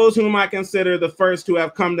 those whom I consider the first to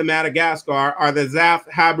have come to Madagascar are the Zaf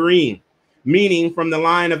Habrim, meaning from the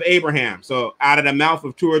line of Abraham. So out of the mouth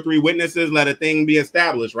of 2 or 3 witnesses, let a thing be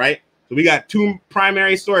established, right? So we got 2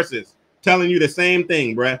 primary sources telling you the same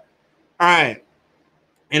thing, bruh. All right.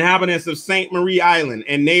 Inhabitants of Saint Marie Island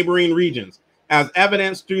and neighboring regions. As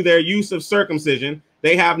evidence through their use of circumcision,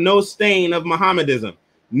 they have no stain of Mohammedism,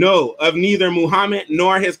 no, of neither Muhammad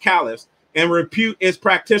nor his caliphs, and repute its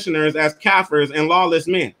practitioners as kafirs and lawless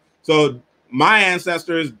men. So my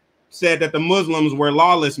ancestors said that the Muslims were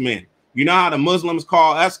lawless men. You know how the Muslims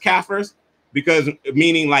call us kafirs? Because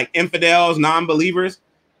meaning like infidels, non-believers.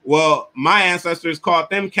 Well, my ancestors called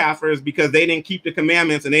them kafirs because they didn't keep the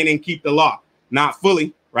commandments and they didn't keep the law. Not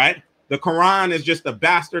fully, right? The Quran is just a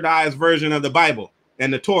bastardized version of the Bible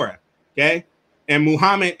and the Torah, okay? And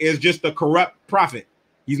Muhammad is just a corrupt prophet.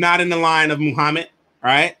 He's not in the line of Muhammad, all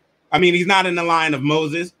right? I mean, he's not in the line of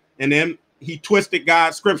Moses, and then he twisted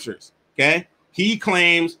God's scriptures, okay? He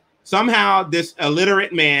claims somehow this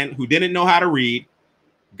illiterate man who didn't know how to read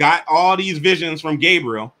got all these visions from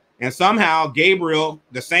Gabriel, and somehow Gabriel,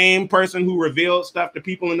 the same person who revealed stuff to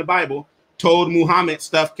people in the Bible, told Muhammad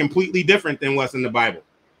stuff completely different than what's in the Bible.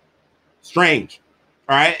 Strange,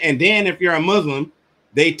 all right? And then if you're a Muslim,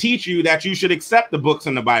 they teach you that you should accept the books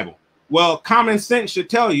in the Bible. Well, common sense should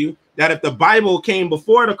tell you that if the Bible came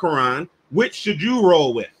before the Quran, which should you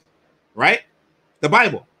roll with, right? The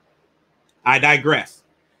Bible. I digress.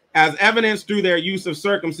 As evidence through their use of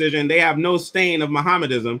circumcision, they have no stain of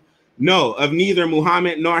Mohammedism, no, of neither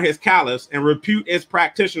Muhammad nor his caliphs, and repute its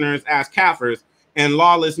practitioners as kafirs and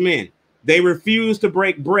lawless men. They refuse to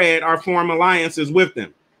break bread or form alliances with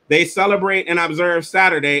them. They celebrate and observe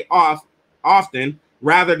Saturday often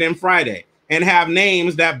rather than Friday, and have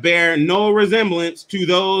names that bear no resemblance to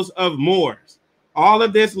those of Moors. All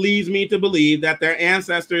of this leads me to believe that their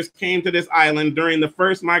ancestors came to this island during the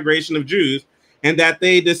first migration of Jews, and that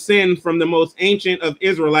they descend from the most ancient of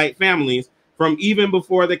Israelite families, from even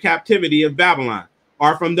before the captivity of Babylon,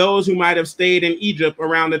 or from those who might have stayed in Egypt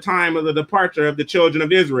around the time of the departure of the children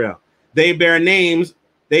of Israel. They bear names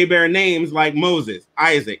like Moses,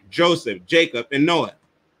 Isaac, Joseph, Jacob, and Noah.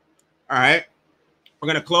 All right. We're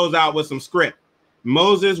going to close out with some script.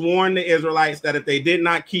 Moses warned the Israelites that if they did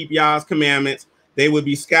not keep Yah's commandments, they would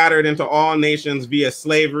be scattered into all nations via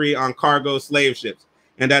slavery on cargo slave ships,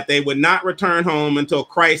 and that they would not return home until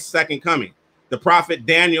Christ's second coming. The prophet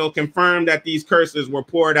Daniel confirmed that these curses were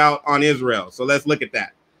poured out on Israel. So let's look at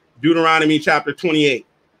that. Deuteronomy chapter 28.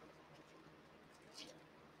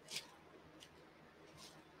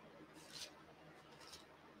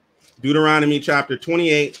 Deuteronomy chapter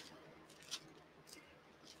 28.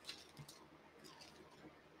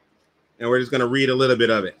 And we're just going to read a little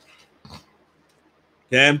bit of it.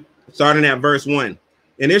 Okay, starting at verse 1.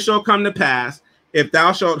 And it shall come to pass, if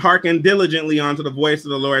thou shalt hearken diligently unto the voice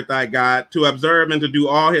of the Lord thy God, to observe and to do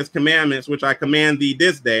all his commandments, which I command thee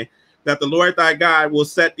this day, that the Lord thy God will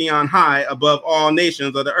set thee on high above all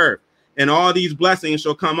nations of the earth. And all these blessings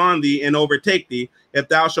shall come on thee and overtake thee, if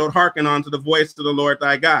thou shalt hearken unto the voice of the Lord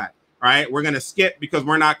thy God. All right, we're going to skip because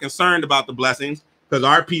we're not concerned about the blessings, because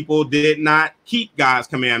our people did not keep God's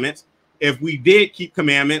commandments. If we did keep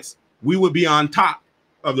commandments, we would be on top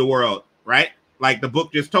of the world, right? Like the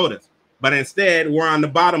book just told us. But instead, we're on the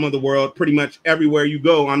bottom of the world pretty much everywhere you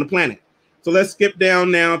go on the planet. So let's skip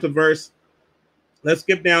down now to verse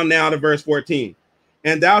 14.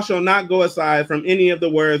 And thou shalt not go aside from any of the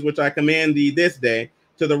words which I command thee this day,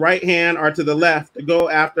 to the right hand or to the left, to go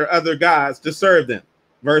after other gods to serve them.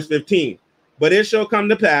 Verse 15. But it shall come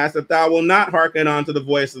to pass, if thou wilt not hearken unto the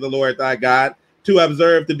voice of the Lord thy God, to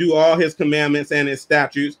observe to do all his commandments and his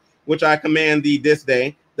statutes, which I command thee this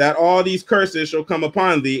day, that all these curses shall come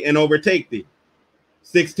upon thee and overtake thee.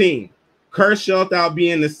 16. Cursed shalt thou be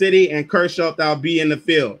in the city, and cursed shalt thou be in the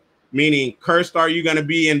field. Meaning, cursed are you going to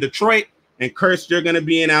be in Detroit, and cursed you're going to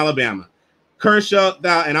be in Alabama. Cursed shalt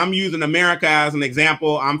thou, and I'm using America as an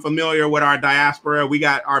example. I'm familiar with our diaspora. We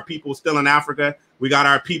got our people still in Africa. We got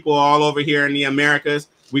our people all over here in the Americas.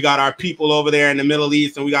 We got our people over there in the Middle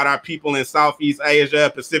East, and we got our people in Southeast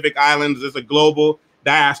Asia, Pacific Islands. It's a global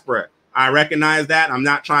diaspora. I recognize that. I'm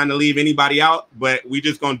not trying to leave anybody out, but we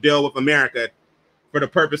just going to deal with America for the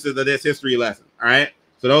purposes of this history lesson. All right.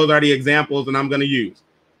 So those are the examples that I'm going to use.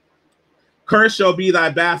 Cursed shall be thy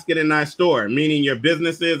basket and thy store, meaning your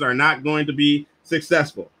businesses are not going to be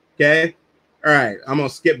successful. Okay. All right. I'm going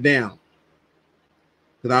to skip down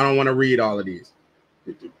because I don't want to read all of these.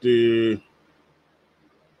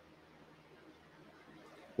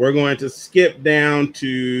 We're going to skip down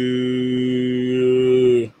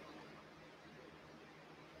to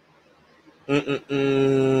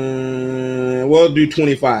we'll do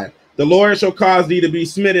 25. The Lord shall cause thee to be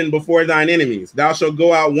smitten before thine enemies. Thou shalt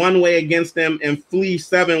go out one way against them and flee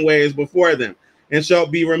 7 ways before them, and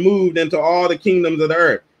shalt be removed into all the kingdoms of the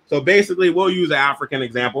earth. So basically, we'll use an African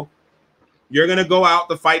example. You're going to go out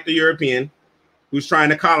to fight the European who's trying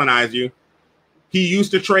to colonize you. He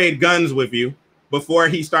used to trade guns with you before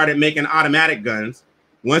he started making automatic guns.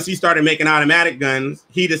 Once he started making automatic guns,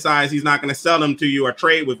 he decides he's not going to sell them to you or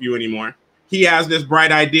trade with you anymore. He has this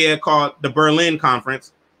bright idea called the Berlin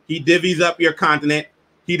Conference. He divvies up your continent.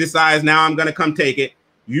 He decides, now I'm going to come take it.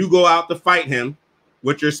 You go out to fight him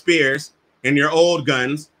with your spears and your old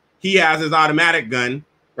guns. He has his automatic gun,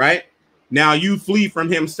 right? Now you flee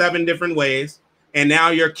from him 7 different ways. And now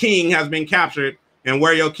your king has been captured. And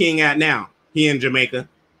where your king at now? He in Jamaica.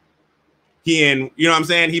 He in, you know what I'm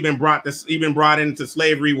saying? He been brought into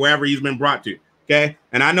slavery wherever he's been brought to. Okay.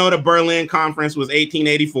 And I know the Berlin Conference was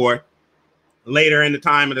 1884, later in the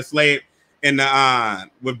time of the slave,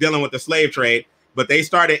 with dealing with the slave trade, but they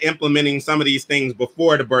started implementing some of these things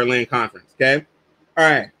before the Berlin Conference. Okay. All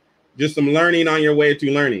right. Just some learning on your way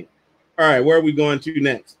to learning. All right. Where are we going to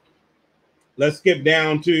next? Let's skip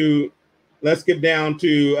down to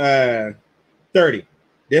 30.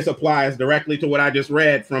 This applies directly to what I just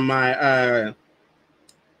read from my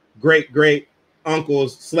great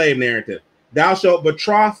uncle's slave narrative. Thou shalt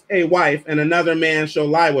betroth a wife, and another man shall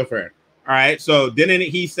lie with her. All right. So didn't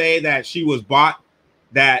he say that she was bought,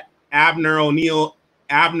 that Abner O'Neill's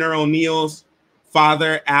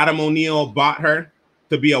father, Adam O'Neill, bought her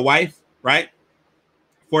to be a wife, right?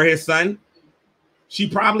 For his son. She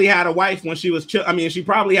probably had a wife when she was, she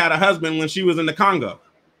probably had a husband when she was in the Congo,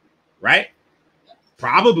 right?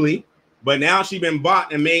 Probably. But now she's been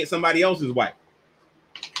bought and made somebody else's wife.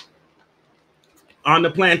 On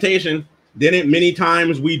the plantation, didn't many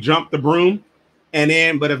times we jump the broom? And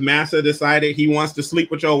then, but if Massa decided he wants to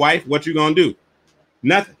sleep with your wife, what you gonna do?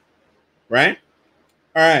 Nothing, right?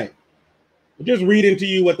 All right. Just reading to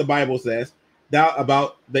you what the Bible says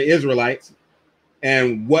about the Israelites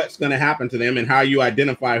and what's going to happen to them and how you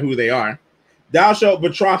identify who they are. Thou shalt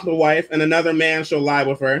betroth a wife, and another man shall lie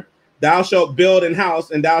with her. Thou shalt build an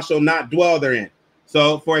house, and thou shalt not dwell therein.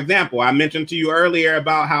 So, for example, I mentioned to you earlier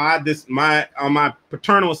about how on my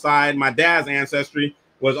paternal side, my dad's ancestry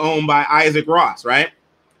was owned by Isaac Ross, right?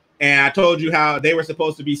 And I told you how they were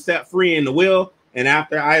supposed to be set free in the will. And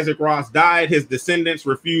after Isaac Ross died, his descendants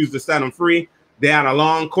refused to set him free. They had a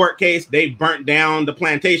long court case. They burnt down the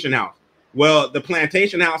plantation house. Well, the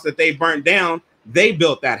plantation house that they burnt down, they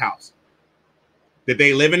built that house. Did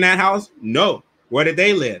they live in that house? No. Where did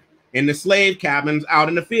they live? In the slave cabins out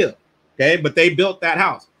in the field. Okay, but they built that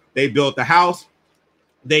house. They built the house.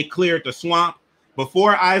 They cleared the swamp.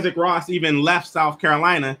 Before Isaac Ross even left South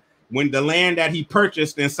Carolina, when the land that he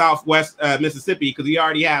purchased in Southwest Mississippi, because he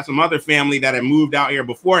already had some other family that had moved out here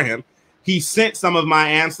before him, he sent some of my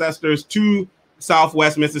ancestors to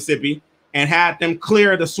Southwest Mississippi and had them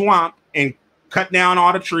clear the swamp and cut down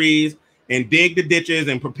all the trees and dig the ditches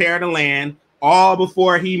and prepare the land, all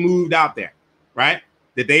before he moved out there, right?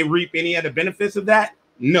 Did they reap any of the benefits of that?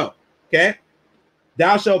 No. Okay.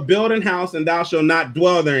 Thou shalt build an house, and thou shalt not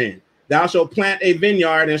dwell therein. Thou shalt plant a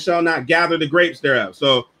vineyard, and shalt not gather the grapes thereof.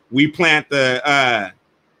 So we plant the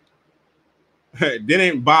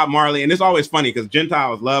didn't Bob Marley, and it's always funny because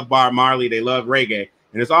Gentiles love Bob Marley, they love reggae,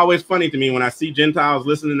 and it's always funny to me when I see Gentiles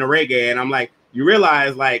listening to reggae, and I'm like, you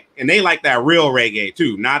realize, like, and they like that real reggae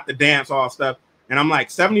too, not the dance hall stuff. And I'm like,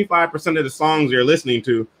 75% of the songs you're listening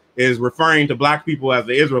to is referring to black people as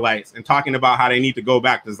the Israelites and talking about how they need to go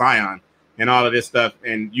back to Zion and all of this stuff,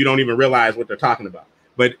 and you don't even realize what they're talking about.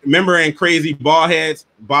 But remember in Crazy Ballheads,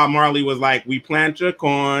 Bob Marley was like, we plant your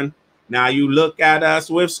corn, now you look at us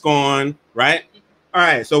with scorn, right? All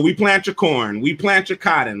right, so we plant your corn, we plant your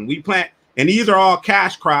cotton, we plant, and these are all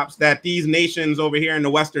cash crops that these nations over here in the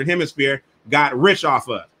Western Hemisphere got rich off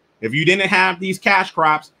of. If you didn't have these cash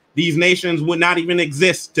crops, these nations would not even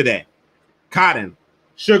exist today. Cotton,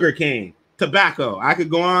 sugarcane, tobacco. I could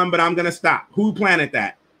go on, but I'm going to stop. Who planted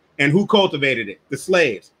that? And who cultivated it? The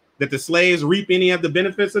slaves. Did the slaves reap any of the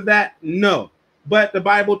benefits of that? No. But the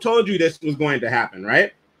Bible told you this was going to happen,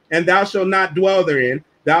 right? And thou shalt not dwell therein.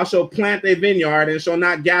 Thou shalt plant a vineyard and shalt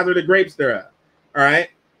not gather the grapes thereof. All right.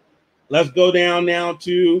 Let's go down now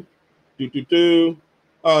to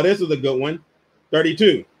oh, this is a good one.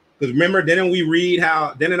 32. Because remember, didn't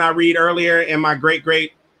I read earlier in my great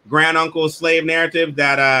granduncle's slave narrative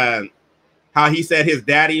that how he said his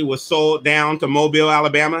daddy was sold down to Mobile,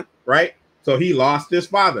 Alabama, right? So he lost his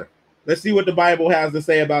father. Let's see what the Bible has to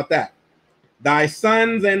say about that. Thy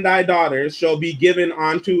sons and thy daughters shall be given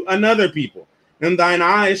unto another people, and thine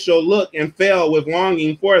eyes shall look and fail with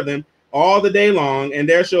longing for them all the day long, and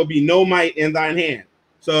there shall be no might in thine hand.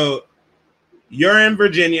 So you're in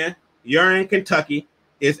Virginia, you're in Kentucky,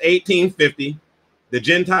 it's 1850. The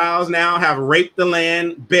Gentiles now have raped the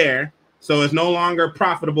land bare, so it's no longer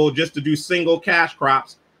profitable just to do single cash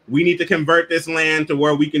crops. We need to convert this land to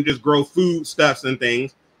where we can just grow foodstuffs and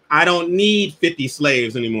things. I don't need 50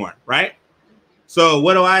 slaves anymore, right? So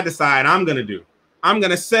what do I decide I'm going to do? I'm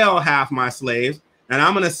going to sell half my slaves, and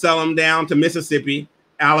I'm going to sell them down to Mississippi,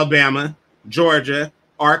 Alabama, Georgia,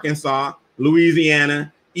 Arkansas,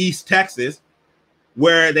 Louisiana, East Texas,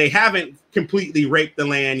 where they haven't completely raped the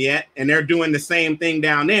land yet, and they're doing the same thing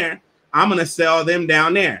down there. I'm going to sell them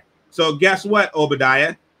down there. So guess what,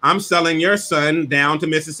 Obadiah? I'm selling your son down to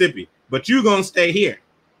Mississippi, but you're going to stay here,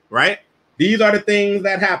 right? These are the things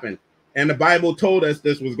that happen, and the Bible told us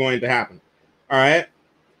this was going to happen. All right,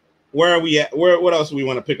 where are we at? What else do we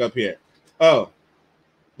want to pick up here? Oh,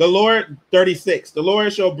 the Lord, 36. The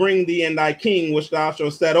Lord shall bring thee and thy king, which thou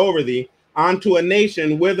shalt set over thee, unto a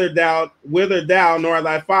nation whither thou nor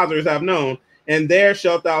thy fathers have known, and there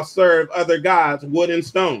shalt thou serve other gods, wood and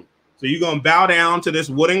stone. So you're going to bow down to this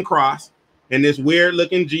wooden cross and this weird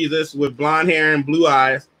looking Jesus with blonde hair and blue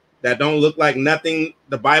eyes that don't look like nothing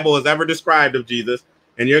the Bible has ever described of Jesus.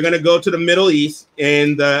 And you're going to go to the Middle East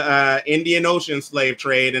in the Indian Ocean slave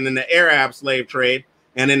trade, and in the Arab slave trade,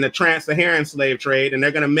 and in the Trans-Saharan slave trade. And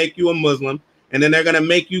they're going to make you a Muslim. And then they're going to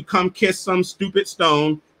make you come kiss some stupid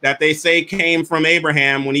stone that they say came from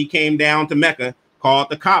Abraham when he came down to Mecca, called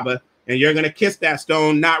the Kaaba. And you're going to kiss that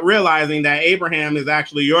stone, not realizing that Abraham is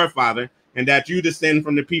actually your father, and that you descend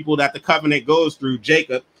from the people that the covenant goes through,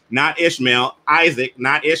 Jacob, not Ishmael, Isaac,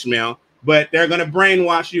 not Ishmael. But they're going to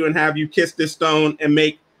brainwash you and have you kiss this stone and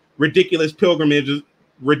make ridiculous pilgrimages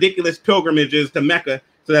to Mecca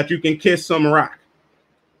so that you can kiss some rock.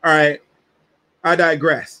 All right, I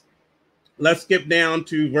digress. Let's skip down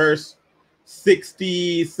to verse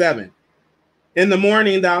 67. In the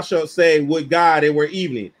morning thou shalt say, would God it were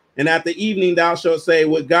evening, and at the evening thou shalt say,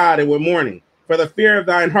 would God it were morning. For the fear of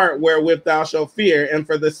thine heart wherewith thou shalt fear, and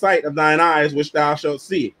for the sight of thine eyes which thou shalt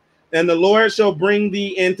see. And the Lord shall bring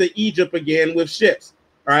thee into Egypt again with ships.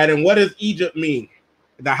 All right. And what does Egypt mean?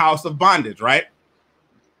 The house of bondage, right?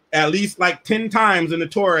 At least like 10 times in the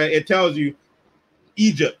Torah, it tells you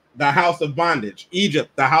Egypt, the house of bondage.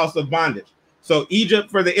 Egypt, the house of bondage. So Egypt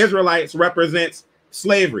for the Israelites represents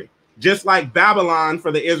slavery, just like Babylon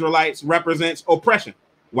for the Israelites represents oppression.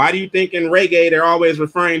 Why do you think in reggae they're always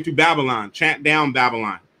referring to Babylon? Chant down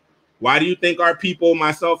Babylon. Why do you think our people,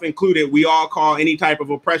 myself included, we all call any type of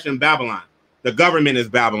oppression Babylon? The government is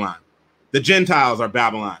Babylon. The Gentiles are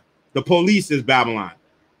Babylon. The police is Babylon.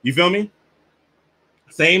 You feel me?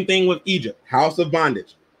 Same thing with Egypt, house of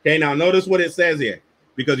bondage. Okay, now notice what it says here,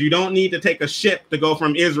 because you don't need to take a ship to go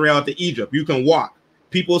from Israel to Egypt. You can walk.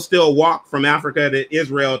 People still walk from Africa to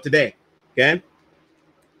Israel today. Okay.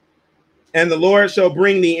 And the Lord shall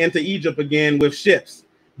bring thee into Egypt again with ships,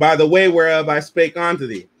 by the way whereof I spake unto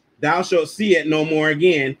thee. Thou shalt see it no more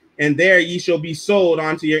again, and there ye shall be sold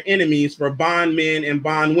unto your enemies for bondmen and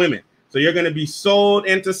bondwomen. So you're going to be sold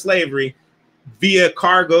into slavery via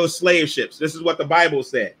cargo slave ships. This is what the Bible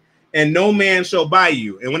said. And no man shall buy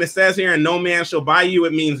you. And when it says here, and no man shall buy you,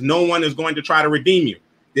 it means no one is going to try to redeem you.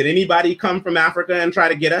 Did anybody come from Africa and try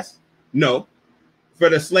to get us? No. For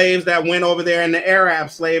the slaves that went over there in the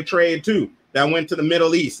Arab slave trade too, that went to the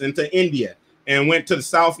Middle East and to India and went to the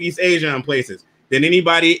Southeast Asia and places. Did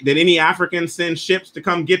any Africans send ships to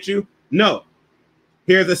come get you? No.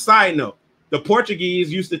 Here's a side note. The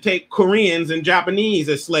Portuguese used to take Koreans and Japanese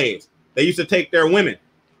as slaves. They used to take their women.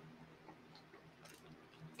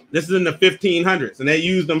 This is in the 1500s, and they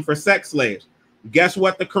used them for sex slaves. Guess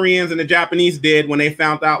what the Koreans and the Japanese did when they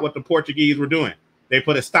found out what the Portuguese were doing? They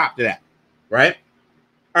put a stop to that, right?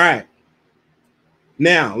 All right.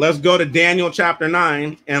 Now, let's go to Daniel chapter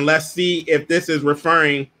 9, and let's see if this is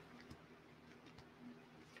referring,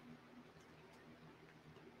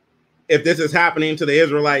 if this is happening to the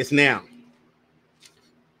Israelites now.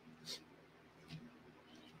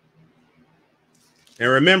 And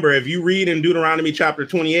remember, if you read in Deuteronomy chapter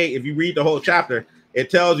 28, if you read the whole chapter, it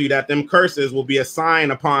tells you that them curses will be a sign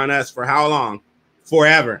upon us for how long?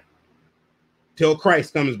 Forever. Till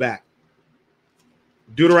Christ comes back.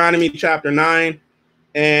 Deuteronomy chapter 9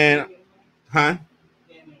 and,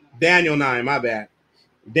 Daniel 9, my bad.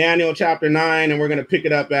 Daniel chapter 9, and we're going to pick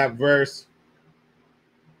it up at verse.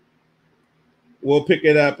 We'll pick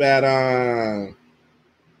it up at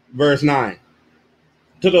verse 9.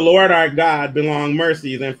 To the Lord our God belong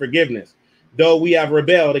mercies and forgiveness, though we have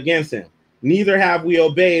rebelled against him. Neither have we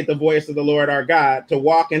obeyed the voice of the Lord our God to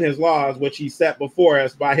walk in his laws, which he set before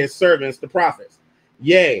us by his servants, the prophets.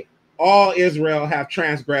 Yea, all Israel have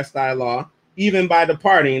transgressed thy law, even by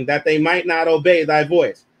departing, that they might not obey thy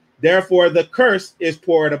voice. Therefore the curse is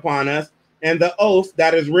poured upon us, and the oath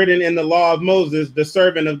that is written in the law of Moses, the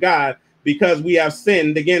servant of God, because we have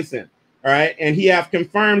sinned against him. All right. And he hath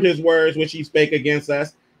confirmed his words which he spake against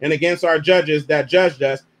us and against our judges that judged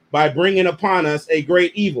us, by bringing upon us a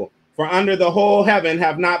great evil. For under the whole heaven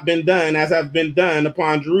have not been done as have been done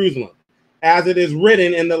upon Jerusalem. As it is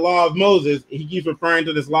written in the law of Moses. He keeps referring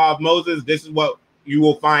to this law of Moses. This is what you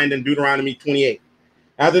will find in Deuteronomy 28.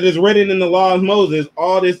 As it is written in the law of Moses,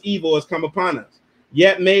 all this evil has come upon us.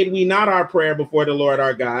 Yet made we not our prayer before the Lord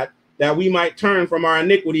our God, that we might turn from our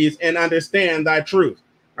iniquities and understand thy truth.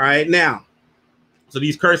 All right, now, so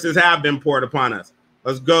these curses have been poured upon us.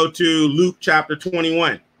 Let's go to Luke chapter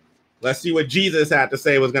 21. Let's see what Jesus had to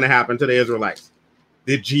say was going to happen to the Israelites.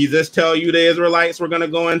 Did Jesus tell you the Israelites were going to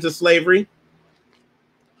go into slavery?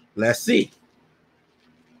 Let's see.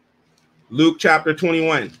 Luke chapter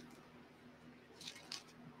 21.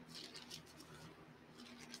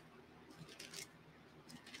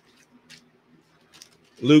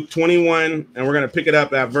 Luke 21, and we're going to pick it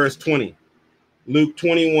up at verse 20. Luke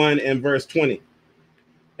 21 and verse 20.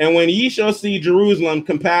 And when ye shall see Jerusalem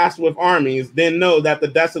compassed with armies, then know that the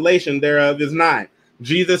desolation thereof is nigh.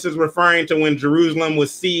 Jesus is referring to when Jerusalem was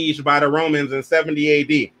sieged by the Romans in 70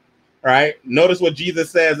 AD. All right. Notice what Jesus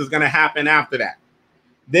says is going to happen after that.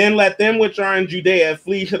 Then let them which are in Judea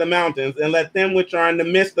flee to the mountains, and let them which are in the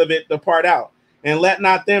midst of it depart out. And let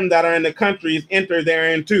not them that are in the countries enter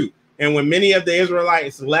therein too. And when many of the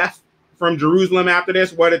Israelites left from Jerusalem after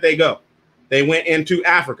this, where did they go? They went into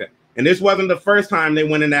Africa. And this wasn't the first time they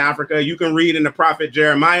went into Africa. You can read in the prophet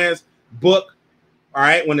Jeremiah's book, all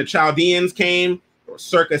right, when the Chaldeans came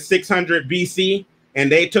circa 600 BC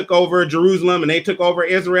and they took over Jerusalem and they took over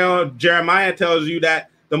Israel. Jeremiah tells you that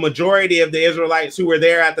the majority of the Israelites who were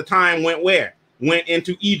there at the time went where? Went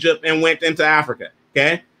into Egypt and went into Africa.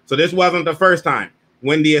 Okay, so this wasn't the first time.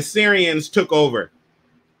 When the Assyrians took over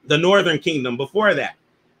the northern kingdom before that,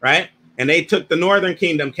 right? And they took the northern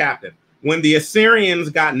kingdom captive. When the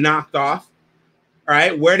Assyrians got knocked off, all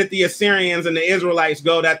right, where did the Assyrians and the Israelites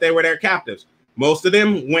go that they were their captives? Most of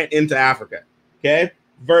them went into Africa. Okay,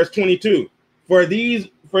 verse 22. For these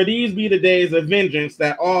be the days of vengeance,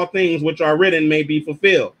 that all things which are written may be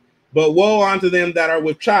fulfilled. But woe unto them that are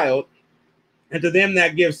with child, and to them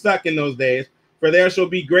that give suck in those days, for there shall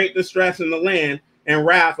be great distress in the land, and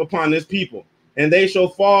wrath upon this people. And they shall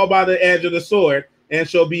fall by the edge of the sword, and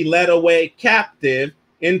shall be led away captive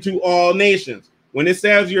into all nations. When it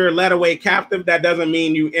says you're led away captive, that doesn't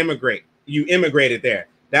mean you immigrate. You immigrated there.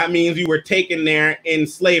 That means you were taken there in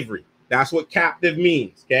slavery. That's what captive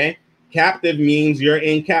means, okay? Captive means you're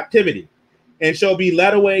in captivity. And shall be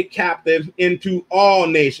led away captive into all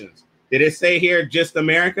nations. Did it say here just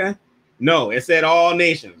America? No, it said all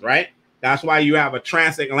nations, right? That's why you have a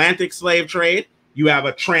transatlantic slave trade. You have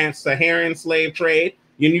a trans-Saharan slave trade.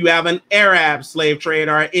 And you have an Arab slave trade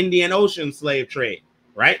or an Indian Ocean slave trade,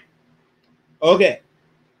 right? Okay.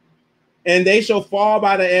 And they shall fall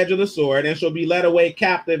by the edge of the sword, and shall be led away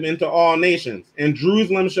captive into all nations. And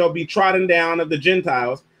Jerusalem shall be trodden down of the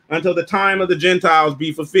Gentiles, until the time of the Gentiles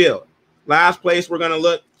be fulfilled. Last place we're going to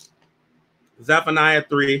look, Zephaniah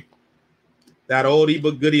 3, that oldie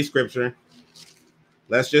but goodie scripture.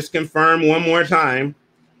 Let's just confirm one more time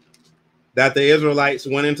that the Israelites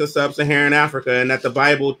went into sub-Saharan Africa, and that the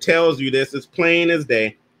Bible tells you this as plain as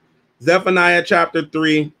day. Zephaniah chapter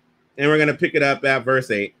 3, and we're going to pick it up at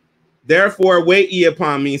verse 8. Therefore wait ye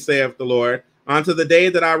upon me, saith the Lord, unto the day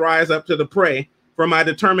that I rise up to the prey. For my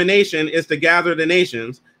determination is to gather the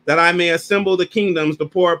nations, that I may assemble the kingdoms to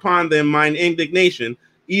pour upon them mine indignation,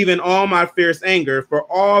 even all my fierce anger,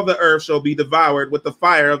 for all the earth shall be devoured with the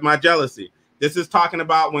fire of my jealousy. This is talking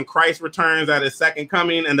about when Christ returns at his second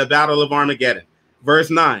coming and the battle of Armageddon. Verse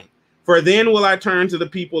 9. For then will I turn to the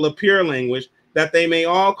people of pure language, that they may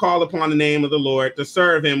all call upon the name of the Lord to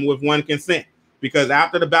serve him with one consent. Because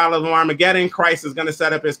after the battle of Armageddon, Christ is going to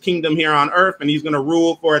set up his kingdom here on earth, and he's going to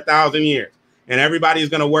rule for 1,000 years. and everybody's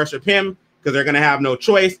going to worship him because they're going to have no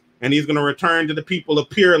choice, and he's going to return to the people of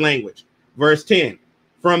pure language. Verse 10,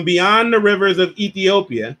 from beyond the rivers of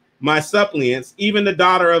Ethiopia, my suppliants, even the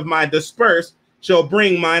daughter of my dispersed, shall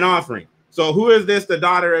bring mine offering. So who is this, the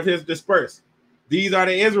daughter of his dispersed? These are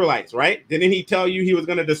the Israelites, right? Didn't he tell you he was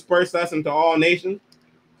going to disperse us into all nations?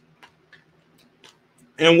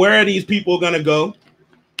 And where are these people going to go?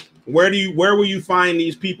 Where will you find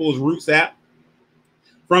these people's roots at?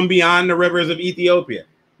 From beyond the rivers of Ethiopia.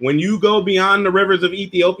 When you go beyond the rivers of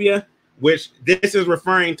Ethiopia, which this is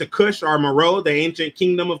referring to Cush or Meroe, the ancient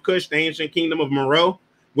kingdom of Cush, the ancient kingdom of Meroe,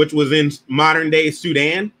 which was in modern day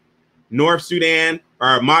Sudan, North Sudan,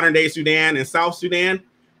 or modern day Sudan and South Sudan.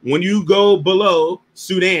 When you go below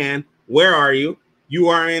Sudan, where are you? You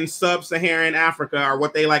are in sub-Saharan Africa, or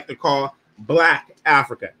what they like to call Black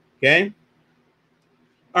Africa. Okay.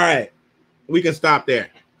 All right. We can stop there.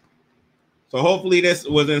 So hopefully this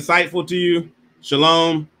was insightful to you.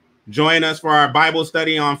 Shalom. Join us for our Bible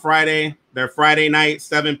study on Friday. They're Friday night,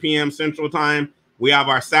 7 p.m. Central Time. We have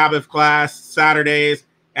our Sabbath class Saturdays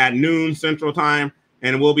at noon Central Time.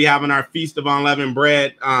 And we'll be having our Feast of Unleavened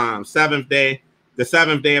Bread, the seventh day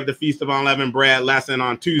of the Feast of Unleavened Bread lesson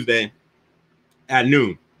on Tuesday at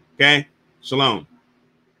noon. Okay? Shalom.